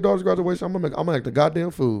I go to your daughter's graduation, I'm gonna make the goddamn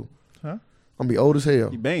food. Huh? I'm gonna be old as hell.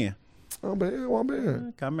 You banned. I'm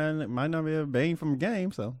banned. Might not be a banned from a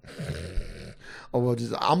game, so. Oh well,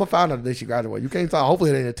 I'm gonna find out the day she graduate. You can't tell.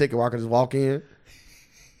 Hopefully it ain't a ticket where I can just walk in.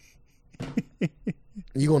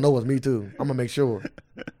 You gonna know it's me too. I'm gonna make sure.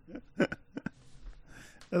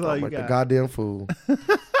 That's all you like got. the goddamn fool. Yeah,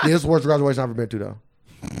 it's the worst graduation I've ever been to though.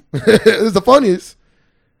 It's the funniest.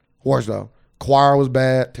 Worst though. Choir was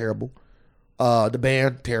bad, terrible. The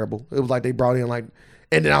band, terrible. It was like they brought in like,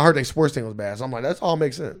 and then I heard their sports team was bad. So I'm like, that's all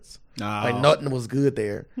makes sense. Oh. Like nothing was good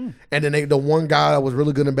there. And then the one guy that was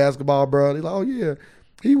really good in basketball, bro, he's like, oh yeah,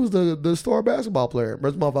 he was the star basketball player.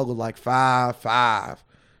 But this motherfucker was like 5'5".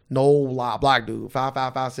 No lie, black dude,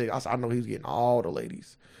 5'5", 5'6". I said, I know he was getting all the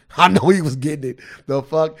ladies. I know he was getting it the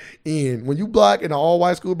fuck in. When you black in an all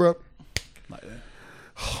white school, bro. Like that.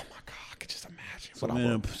 Oh my god, I could just imagine.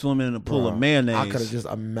 Swimming in a pool of mayonnaise. I could have just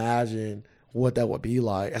imagined what that would be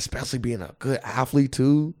like, especially being a good athlete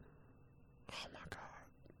too. Oh my god.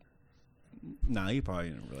 Nah, he probably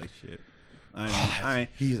in a relationship.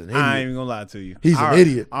 He's an idiot. I ain't even gonna lie to you. He's an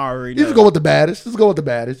idiot. I already You know. just go with the baddest. Just go with the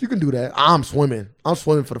baddest. You can do that. I'm swimming. I'm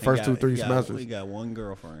swimming for the first 2-3 semesters. He got one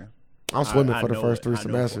girlfriend. I'm swimming for the first 3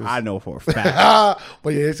 semesters. I know for a fact. But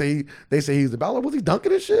yeah, they say he's the baller. Was he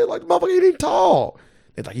dunking and shit? Like the motherfucker, he ain't tall.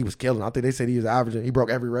 It's like he was killing. I think they said he was averaging. He broke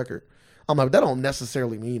every record. I'm like, that don't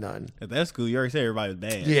necessarily mean nothing. At that school, you already said everybody was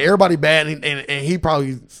bad. Yeah, everybody bad, and he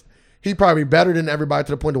probably better than everybody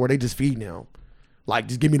to the point to where they just feeding him. Like,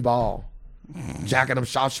 just give me the ball. Jacking them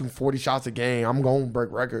shots, shooting 40 shots a game. I'm going to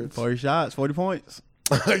break records. 40 shots, 40 points.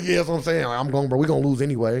 Yeah, that's what I'm saying. Like, we're going to lose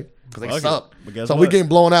anyway because they Fuck suck. So we getting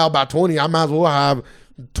blown out by 20. I might as well have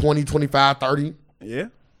 20, 25, 30. Yeah,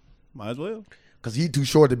 might as well. Because he's too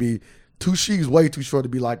short to be, she's way too short to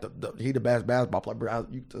be like the best basketball player.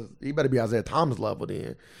 He better be Isaiah Thomas level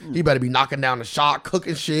then. He better be knocking down the shot,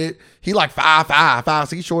 cooking shit. He like 5'5",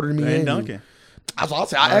 5'6". He's shorter than me. And dunking. That's what I'll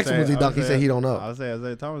say. I asked him, was he dunking? He said he don't know. I would say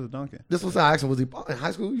Isaiah Thomas is dunking. This was I asked him, was he in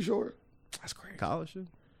high school? You short? That's crazy. College shit.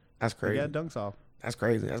 That's crazy. He got dunks off. That's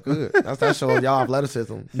crazy. That's good. That shows y'all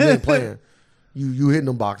athleticism. You ain't playing. You hitting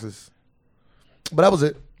them boxes. But that was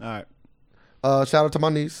it. All right. Shout out to my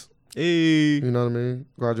niece. Hey. You know what I mean?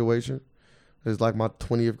 Graduation. It's like my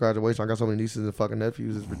 20th graduation. I got so many nieces and fucking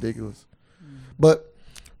nephews. It's ridiculous. But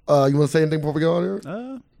you want to say anything before we go on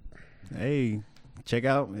here? Hey,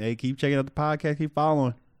 keep checking out the podcast. Keep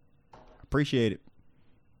following. Appreciate it.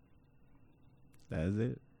 That is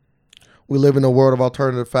it. We live in a world of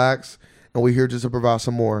alternative facts, and we're here just to provide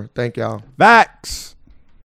some more. Thank y'all. Facts.